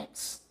talking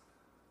points.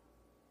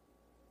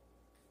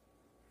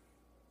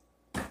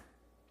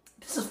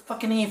 This is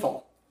fucking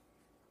evil.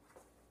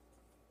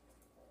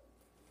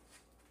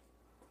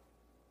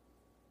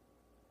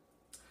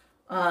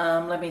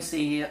 Let me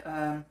see.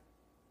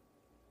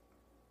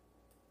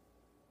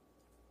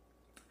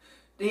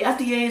 The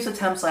FDA's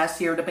attempts last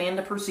year to ban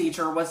the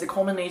procedure was the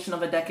culmination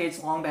of a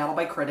decades-long battle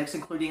by critics,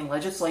 including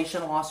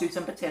legislation, lawsuits,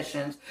 and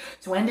petitions,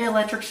 to end the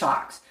electric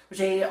shocks, which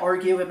they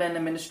argue have been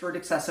administered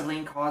excessively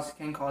and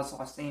can cause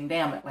lasting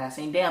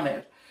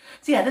damage.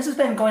 So yeah, this has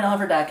been going on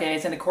for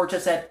decades, and the court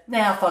just said,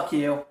 nah, fuck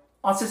you.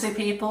 Autistic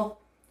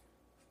people,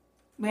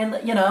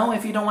 man, you know,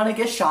 if you don't want to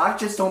get shocked,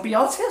 just don't be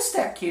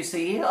autistic, you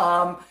see.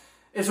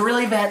 It's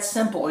really that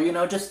simple, you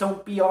know, just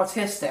don't be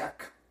autistic.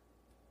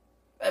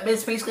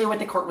 It's basically what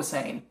the court was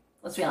saying.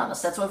 Let's be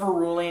honest, that's what the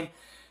ruling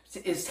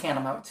is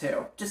tantamount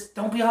to. Just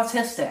don't be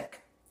autistic,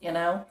 you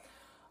know?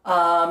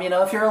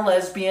 If you're a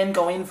lesbian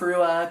going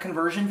through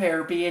conversion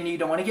therapy and you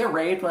don't want to get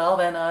raped, well,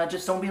 then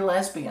just don't be a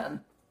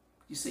lesbian,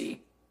 you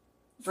see.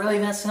 It's really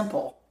that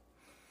simple.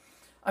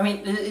 I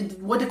mean,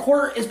 what the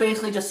court is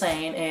basically just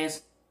saying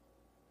is,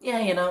 yeah,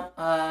 you know,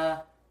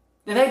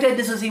 the fact that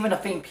this is even a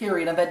thing,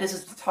 period, and that this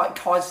has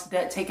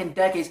taken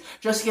decades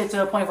just to get to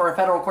the point where a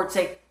federal court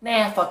say,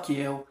 nah, fuck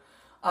you.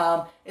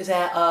 Is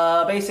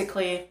that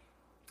basically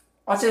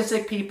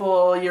autistic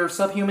people, you're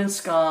subhuman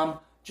scum,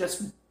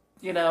 just,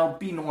 you know,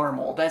 be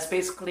normal. That's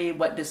basically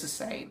what this is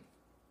saying.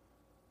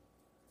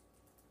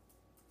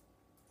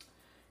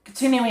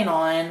 Continuing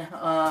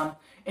on,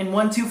 in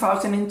one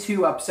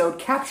 2002 episode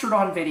captured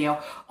on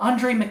video,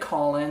 Andre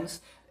McCollins,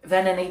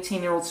 then an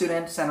 18-year-old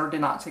student center,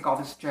 did not take off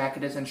his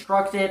jacket as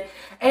instructed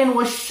and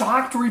was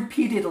shocked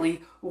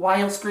repeatedly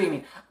while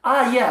screaming.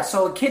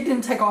 So a kid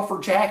didn't take off her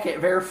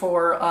jacket,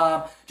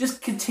 therefore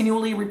just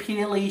continually,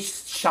 repeatedly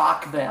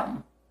shock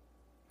them.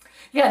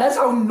 Yeah, that's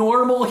how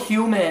normal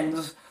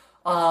humans,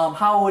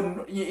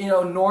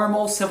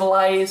 normal,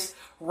 civilized,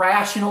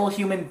 rational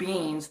human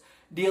beings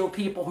deal with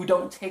people who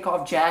don't take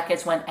off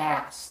jackets when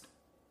asked.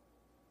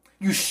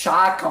 You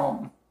shock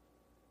them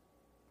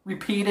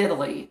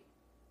repeatedly.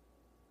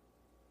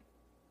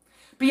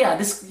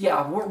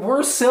 But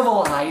we're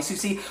civilized. You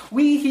see,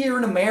 we here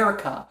in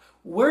America,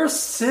 we're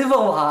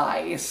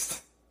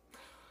civilized.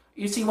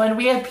 You see, when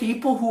we have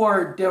people who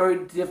are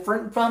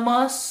different from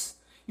us,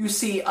 you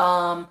see,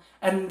 and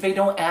they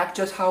don't act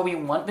just how we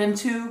want them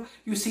to,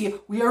 you see,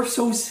 we are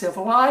so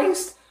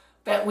civilized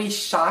that we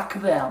shock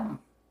them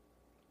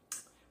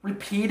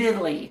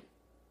repeatedly.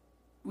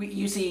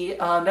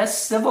 That's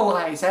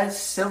civilized. That's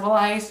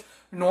civilized,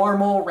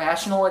 normal,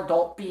 rational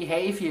adult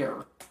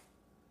behavior.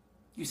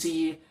 You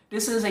see,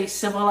 this is a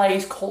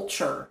civilized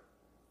culture.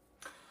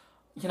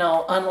 You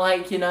know,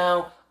 unlike,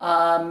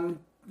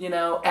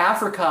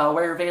 Africa,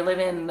 where they live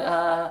in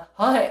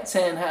huts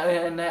and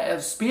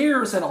have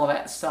spears and all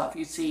that stuff.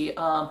 You see,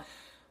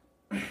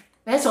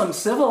 that's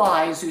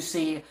uncivilized, you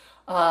see.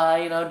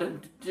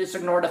 Just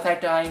ignore the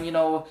fact that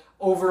I'm,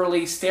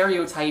 overly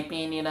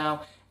stereotyping,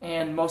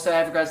 and most of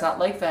Africa is not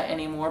like that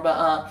anymore,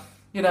 but,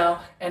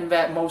 and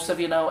that most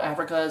of,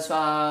 Africa's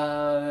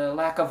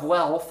lack of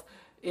wealth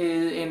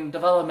in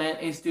development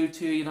is due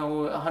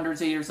to,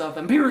 hundreds of years of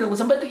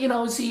imperialism. But,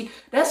 see,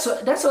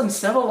 that's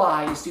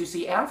uncivilized. You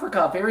see,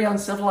 Africa, very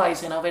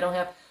uncivilized, they don't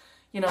have,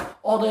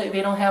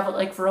 they don't have,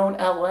 like, their own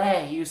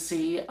LA, you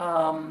see, they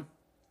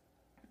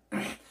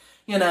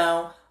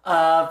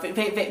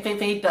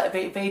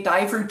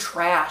dive through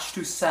trash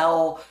to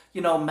sell,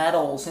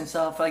 metals and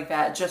stuff like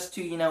that, just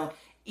to,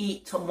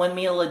 eat one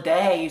meal a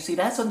day. You see,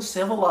 that's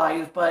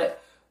uncivilized,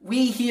 but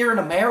we here in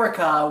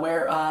America,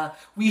 where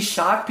we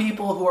shock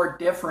people who are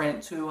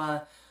different, who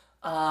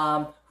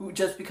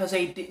just because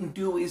they didn't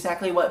do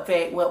exactly what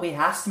we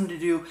asked them to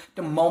do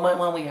the moment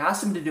when we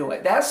asked them to do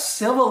it. That's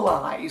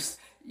civilized.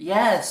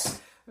 Yes,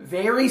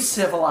 very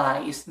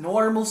civilized,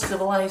 normal,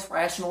 civilized,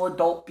 rational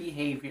adult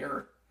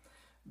behavior.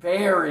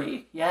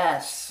 Very,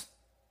 yes.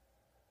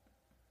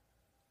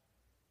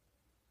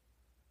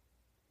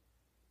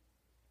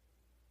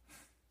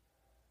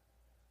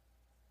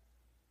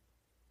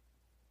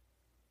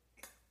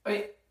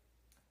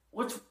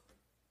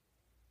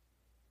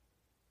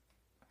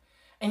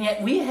 And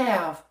yet we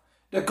have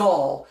the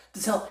goal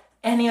to tell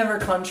any other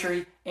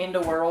country in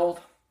the world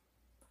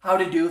how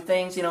to do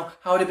things,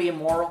 how to be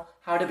moral,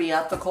 how to be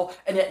ethical,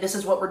 and yet this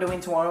is what we're doing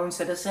to our own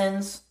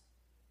citizens.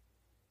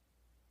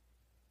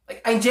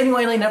 Like, I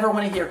genuinely never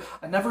want to hear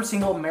another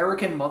single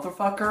American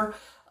motherfucker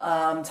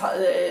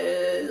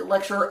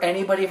lecture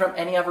anybody from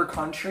any other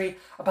country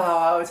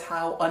about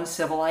how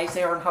uncivilized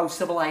they are and how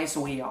civilized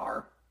we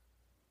are,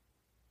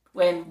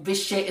 when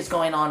this shit is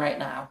going on right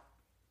now.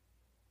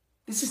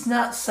 This is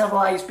not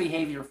civilized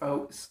behavior,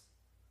 folks.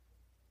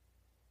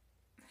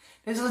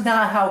 This is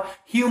not how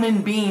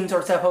human beings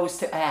are supposed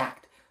to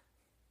act.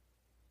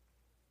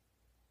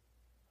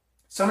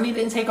 Somebody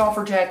didn't take off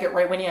her jacket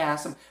right when you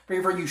asked them,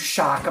 therefore you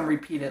shock them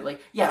repeatedly.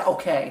 Yeah,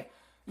 okay.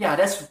 Yeah,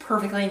 that's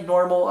perfectly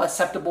normal,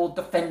 acceptable,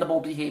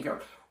 defendable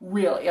behavior.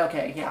 Really,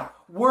 okay, yeah.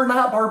 We're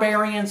not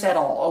barbarians at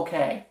all,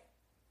 okay.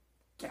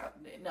 Yeah,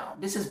 no,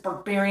 this is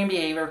barbarian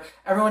behavior.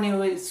 Everyone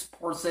who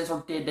supports this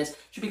or did this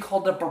should be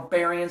called the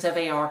barbarians that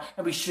they are,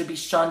 and we should be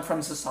shunned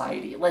from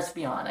society. Let's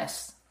be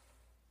honest.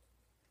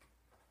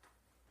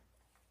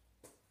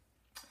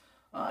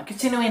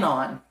 Continuing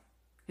on.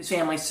 His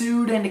family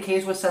sued, and the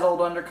case was settled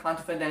under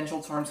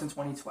confidential terms in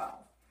 2012.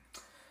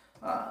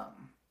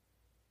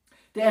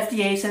 The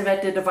FDA said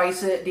that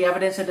the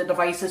evidence of the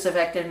device's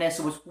effectiveness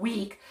was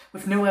weak,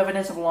 with no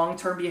evidence of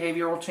long-term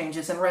behavioral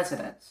changes in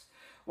residents.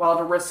 While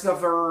the risk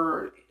of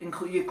their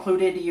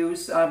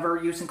use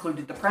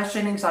included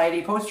depression,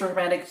 anxiety,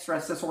 post-traumatic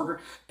stress disorder,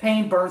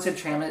 pain, burns,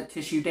 and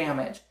tissue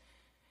damage.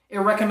 It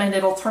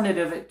recommended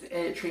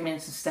alternative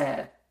treatments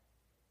instead.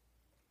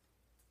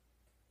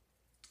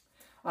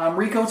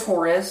 Rico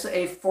Torres,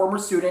 a former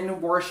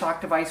student, wore a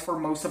shock device for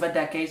most of a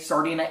decade,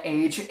 starting at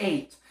age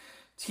 8.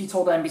 He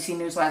told NBC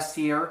News this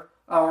year,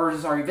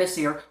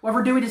 what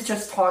we're doing is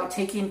just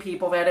taking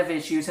people that have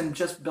issues and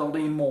just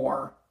building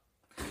more.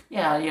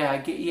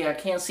 Yeah,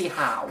 can't see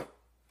how.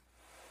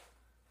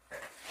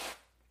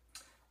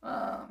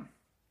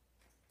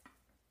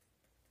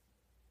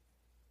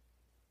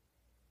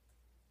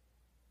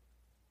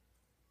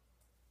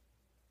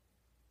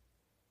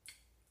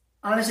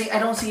 Honestly, I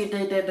don't see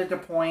the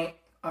point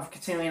of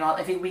continuing on.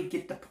 I think we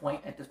get the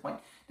point at this point.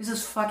 This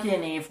is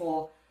fucking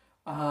evil.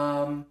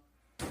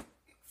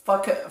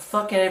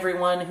 Fuck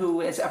everyone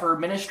who has ever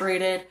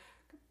administrated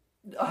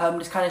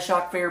this kind of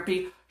shock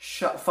therapy.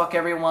 Fuck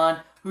everyone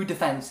who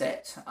defends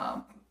it.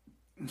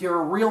 You're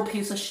a real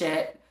piece of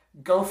shit.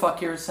 Go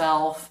fuck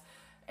yourself.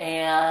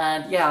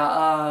 And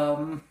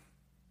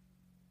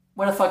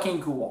what a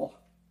fucking ghoul.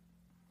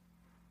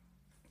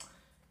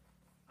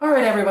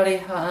 Alright,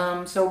 everybody.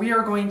 So we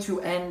are going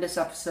to end this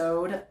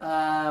episode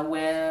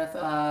with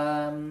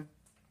a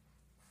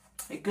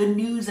good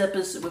news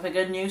episode, with a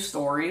good news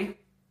story.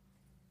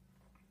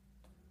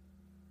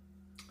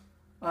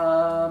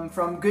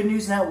 From Good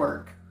News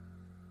Network.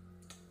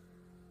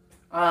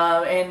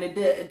 And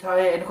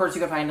of course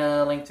you can find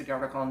a link to the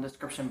article in the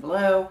description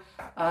below.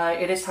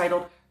 It is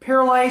titled,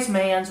 Paralyzed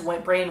Man's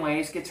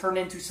Brainwaves Get Turned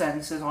into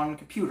Sentences on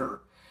Computer.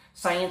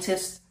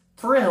 Scientists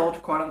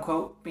Thrilled,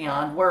 quote-unquote,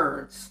 Beyond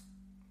Words.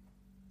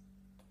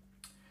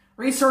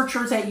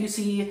 Researchers at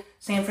UC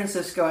San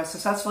Francisco have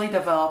successfully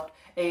developed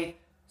a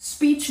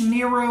speech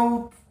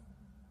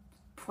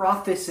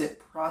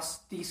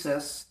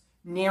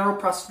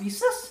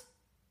neuroprosthesis?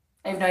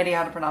 I have no idea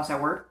how to pronounce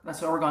that word.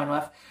 That's what we're going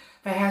with.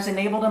 That has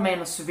enabled a man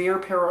with severe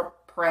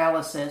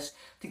paralysis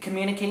to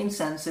communicate in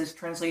sentences,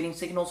 translating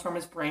signals from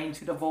his brain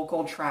to the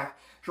vocal tract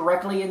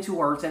directly into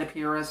words that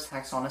appear as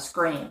text on a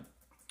screen.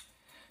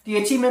 The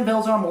achievement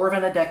builds on more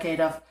than a decade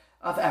of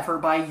effort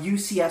by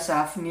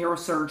UCSF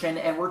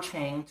neurosurgeon Edward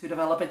Chang to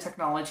develop a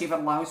technology that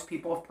allows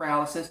people with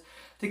paralysis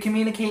to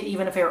communicate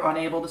even if they are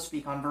unable to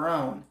speak on their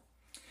own.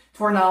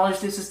 To our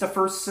knowledge, this is the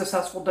first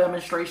successful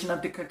demonstration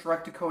of the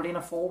direct decoding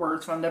of full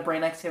words from the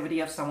brain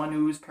activity of someone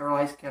who is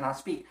paralyzed and cannot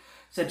speak,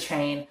 said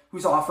Chang,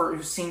 who's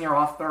senior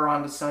author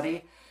on the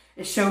study.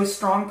 It shows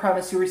strong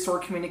promise to restore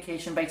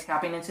communication by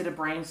tapping into the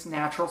brain's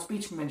natural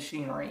speech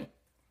machinery.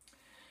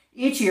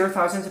 Each year,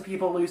 thousands of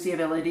people lose the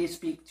ability to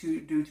speak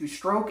due to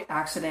stroke,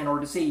 accident, or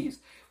disease.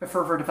 With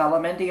further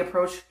development, the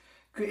approach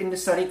in the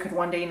study could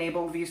one day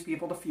enable these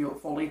people to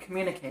fully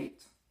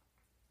communicate.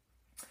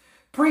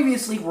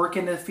 Previously, work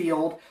in the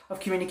field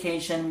of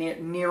communication,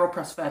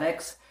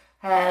 neuroprosthetics,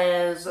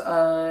 has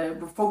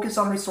focused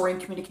on restoring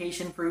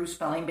communication through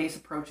spelling-based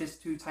approaches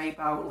to type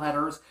out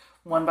letters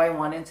one by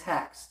one in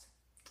text.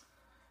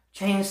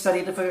 Chang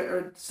studied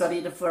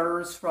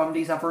differs from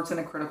these efforts in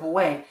a critical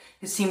way.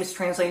 His team is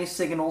translating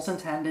signals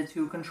intended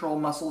to control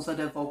muscles of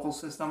the vocal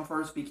system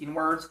for speaking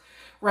words,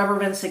 rather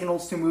than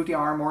signals to move the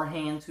arm or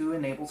hand to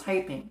enable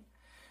typing.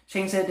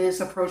 Chang said this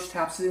approach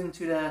taps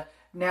into the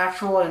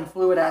natural and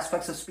fluid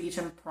aspects of speech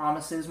and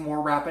promises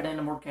more rapid and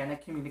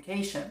organic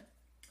communication.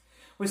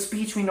 With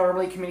speech, we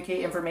normally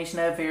communicate information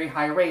at a very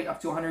high rate,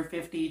 up to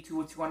 150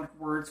 to 200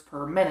 words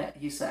per minute,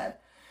 he said,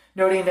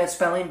 noting that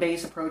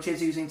spelling-based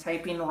approaches using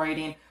typing,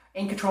 writing,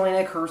 and controlling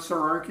a cursor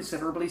are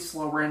considerably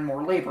slower and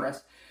more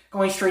laborious.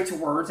 Going straight to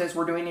words, as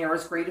we're doing here,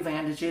 has great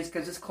advantages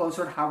because it's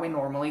closer to how we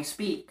normally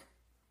speak.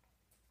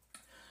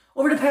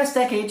 Over the past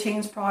decade,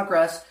 Chang's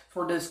progress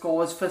toward this goal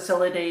was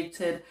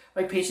facilitated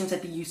by patients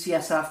at the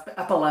UCSF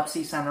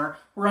Epilepsy Center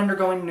who are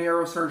undergoing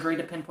neurosurgery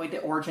to pinpoint the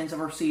origins of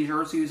her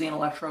seizures using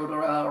electrode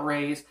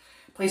arrays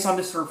placed on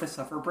the surface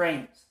of her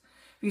brains.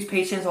 These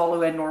patients, all who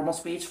had normal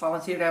speech,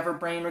 volunteered to have their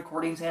brain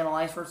recordings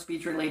analyzed for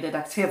speech-related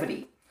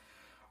activity.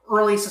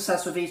 Early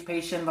success with these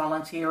patient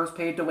volunteers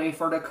paved the way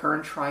for the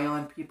current trial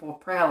in people with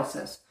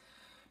paralysis.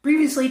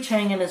 Previously,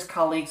 Chang and his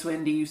colleagues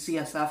in the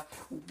UCSF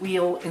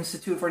Weill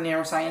Institute for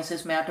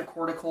Neurosciences mapped the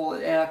cortical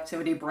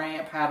activity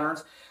brain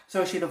patterns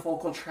associated with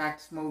vocal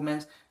tract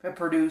movements that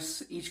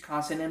produce each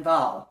consonant and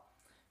vowel.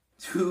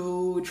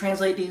 To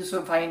translate these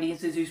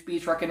findings into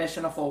speech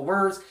recognition of full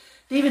words,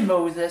 David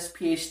Moses,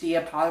 PhD,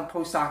 a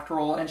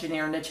postdoctoral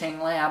engineer in the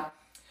Chang lab,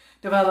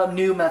 developed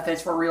new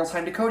methods for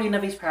real-time decoding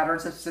of these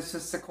patterns and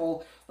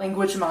statistical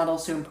language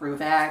models to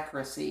improve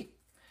accuracy.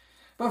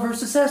 But for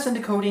success in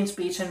decoding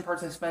speech in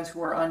participants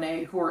who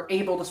are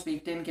able to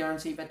speak didn't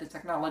guarantee that the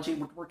technology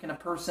would work in a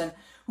person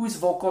whose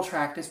vocal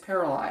tract is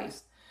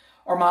paralyzed.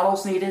 Our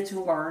models needed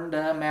to learn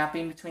the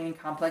mapping between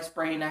complex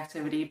brain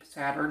activity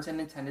patterns and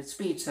intended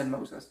speech, said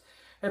Moses.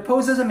 It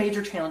poses a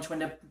major challenge when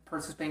the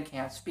participant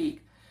can't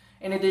speak.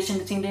 In addition,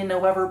 the team didn't know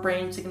whether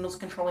brain signals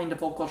controlling the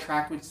vocal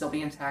tract would still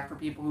be intact for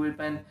people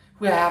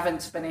who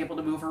haven't been able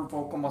to move their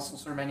vocal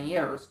muscles for many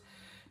years.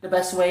 The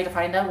best way to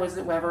find out was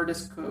that whether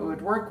this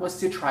could work was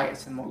to try it,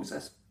 said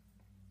Moses.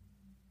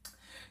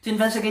 To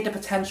investigate the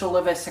potential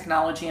of this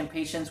technology in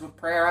patients with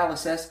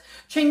paralysis,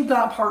 Chang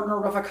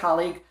partnered with a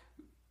colleague.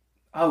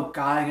 Oh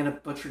God, I'm gonna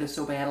butcher this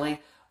so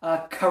badly.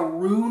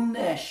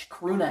 Krunesh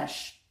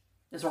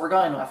is what we're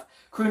going with.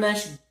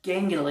 Krunesh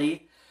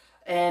Ganguly,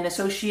 an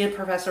associate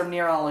professor of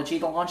neurology,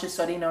 to launch a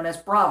study known as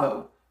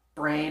BRAVO,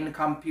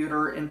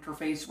 Brain-Computer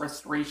Interface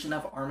Restoration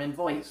of Arm and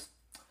Voice.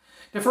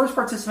 The first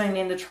participant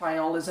in the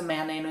trial is a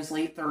man in his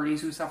late 30s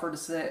who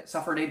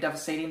suffered a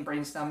devastating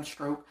brainstem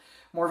stroke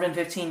more than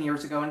 15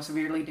 years ago and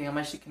severely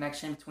damaged the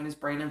connection between his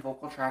brain and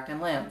vocal tract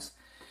and limbs.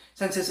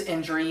 Since his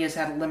injury, he has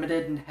had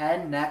limited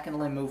head, neck, and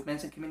limb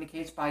movements and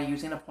communicates by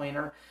using a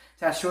pointer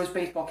attached to his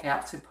baseball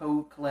cap to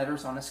poke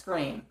letters on a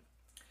screen.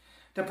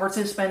 The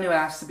participant, who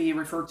asked to be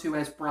referred to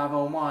as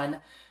Bravo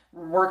 1,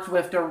 worked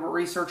with the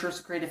researchers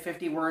to create a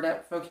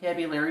 50-word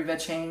vocabulary that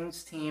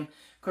Chang's team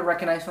could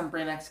recognize from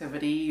brain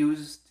activity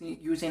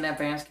using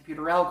advanced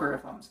computer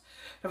algorithms.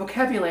 The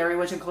vocabulary,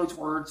 which includes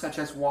words such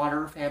as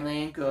water,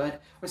 family, and good,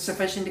 was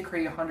sufficient to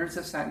create hundreds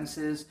of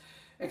sentences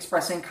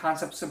expressing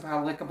concepts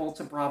applicable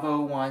to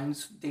Bravo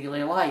 1's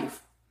daily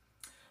life.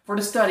 For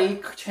the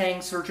study,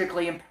 Chang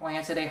surgically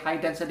implanted a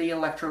high-density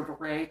electrode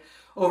array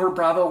over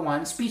Bravo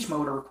 1's speech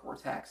motor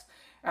cortex.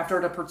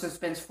 After the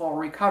participant's full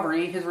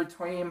recovery, his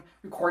team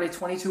recorded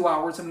 22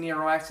 hours of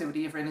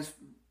neuroactivity in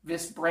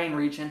this brain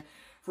region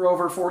for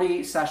over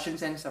 48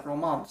 sessions and several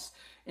months.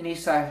 In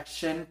each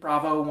session,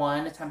 Bravo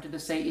 1 attempted to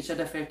say each of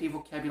the 50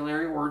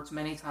 vocabulary words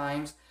many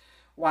times,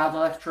 while the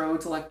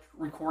electrodes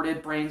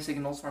recorded brain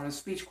signals from his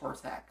speech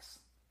cortex.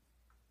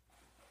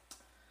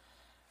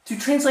 To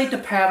translate the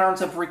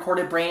patterns of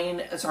recorded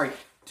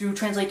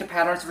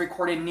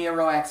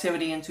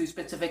neuroactivity into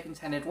specific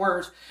intended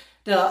words,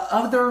 the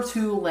other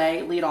two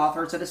lead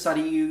authors of the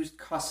study used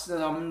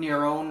custom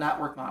neural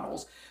network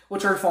models,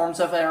 which are forms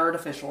of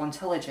artificial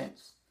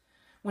intelligence.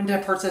 When the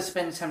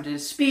participants attempted to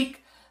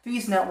speak,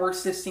 these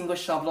networks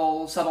distinguish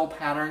subtle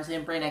patterns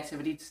in brain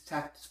activity to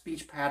detect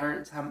speech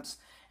pattern attempts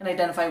and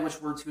identify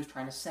which words he was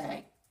trying to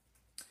say.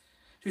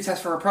 To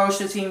test for approach,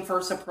 the team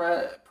first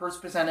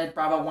presented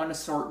Bravo 1 to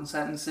shorten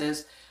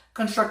sentences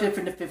constructed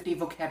from the 50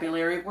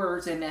 vocabulary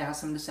words and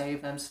asked him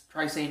to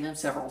try saying them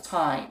several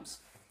times.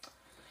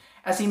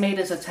 As he made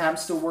his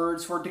attempts, the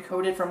words were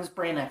decoded from his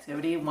brain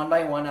activity one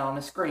by one on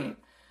the screen.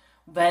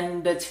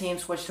 Then the team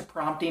switched to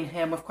prompting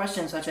him with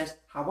questions such as,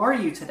 "How are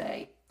you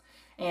today?"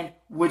 and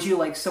 "Would you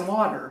like some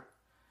water?"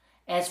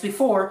 As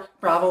before,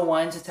 Bravo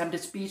 1's attempted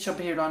speech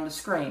appeared on the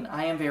screen.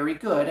 "I am very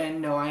good,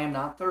 and no, I am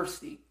not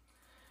thirsty."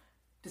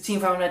 The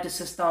team found that the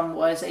system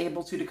was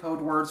able to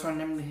decode words from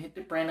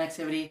the brain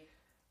activity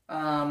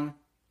at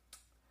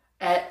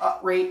a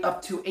rate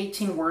up to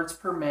 18 words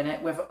per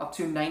minute with up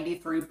to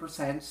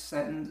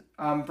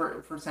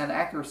 93%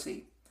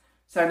 accuracy,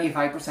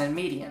 75%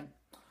 median.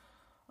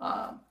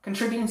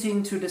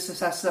 Contributing to the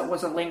success that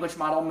was a language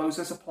model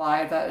Moses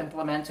applied that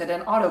implemented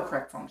an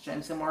autocorrect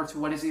function, similar to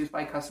what is used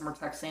by customer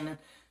texting and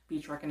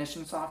speech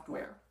recognition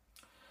software.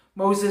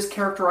 Moses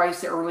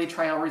characterized the early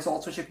trial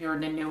results, which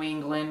appeared in the New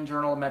England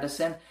Journal of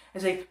Medicine,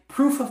 as a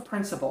proof of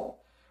principle.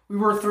 "We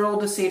were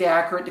thrilled to see the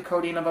accurate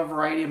decoding of a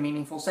variety of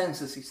meaningful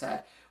sentences," he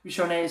said. "We've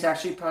shown it is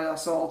actually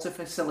possible to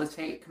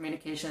facilitate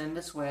communication in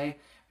this way.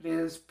 It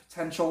is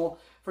potential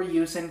for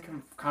use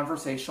in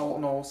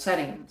conversational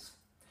settings."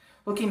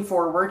 Looking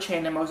forward,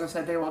 Chang and Moses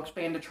said they will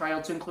expand the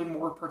trial to include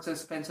more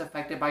participants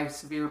affected by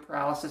severe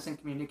paralysis and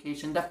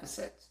communication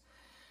deficits.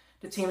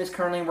 The team is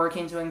currently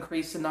working to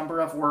increase the number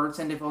of words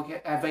and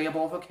the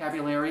available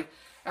vocabulary,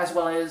 as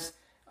well as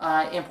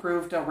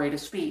improve the rate of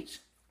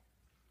speech.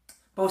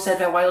 Both said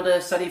that while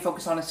the study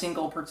focused on a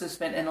single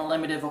participant and a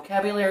limited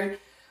vocabulary,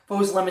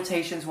 those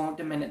limitations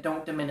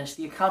don't diminish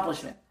the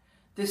accomplishment.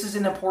 "This is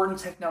an important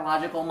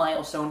technological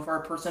milestone for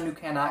a person who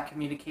cannot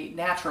communicate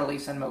naturally,"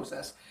 said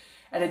Moses.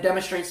 "And it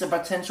demonstrates the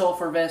potential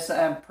for this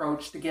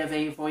approach to give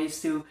a voice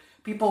to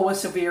people with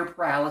severe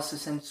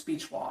paralysis and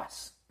speech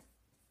loss."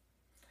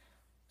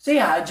 So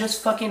yeah,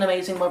 just fucking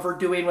amazing what we're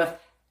doing with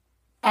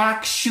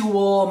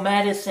actual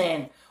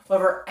medicine. What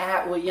we're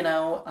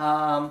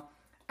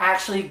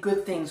actually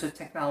good things with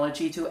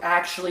technology to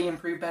actually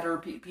improve better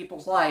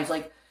people's lives.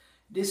 Like,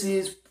 this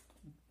is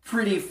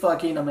pretty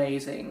fucking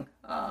amazing.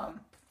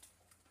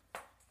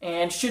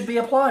 And should be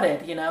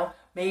applauded,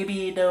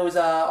 Maybe those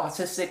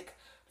autistic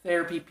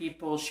therapy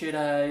people should,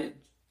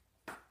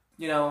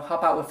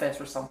 help out with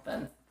this or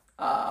something.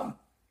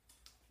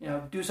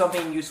 Do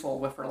something useful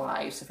with their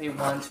lives if they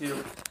want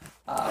to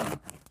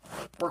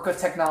work with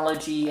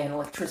technology and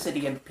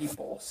electricity and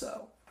people.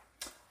 So,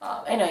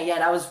 anyway, yeah,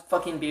 that was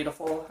fucking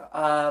beautiful.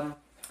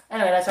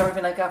 Anyway, that's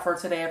everything I got for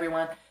today,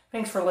 everyone.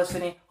 Thanks for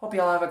listening. Hope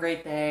you all have a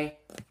great day.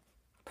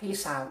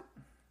 Peace out.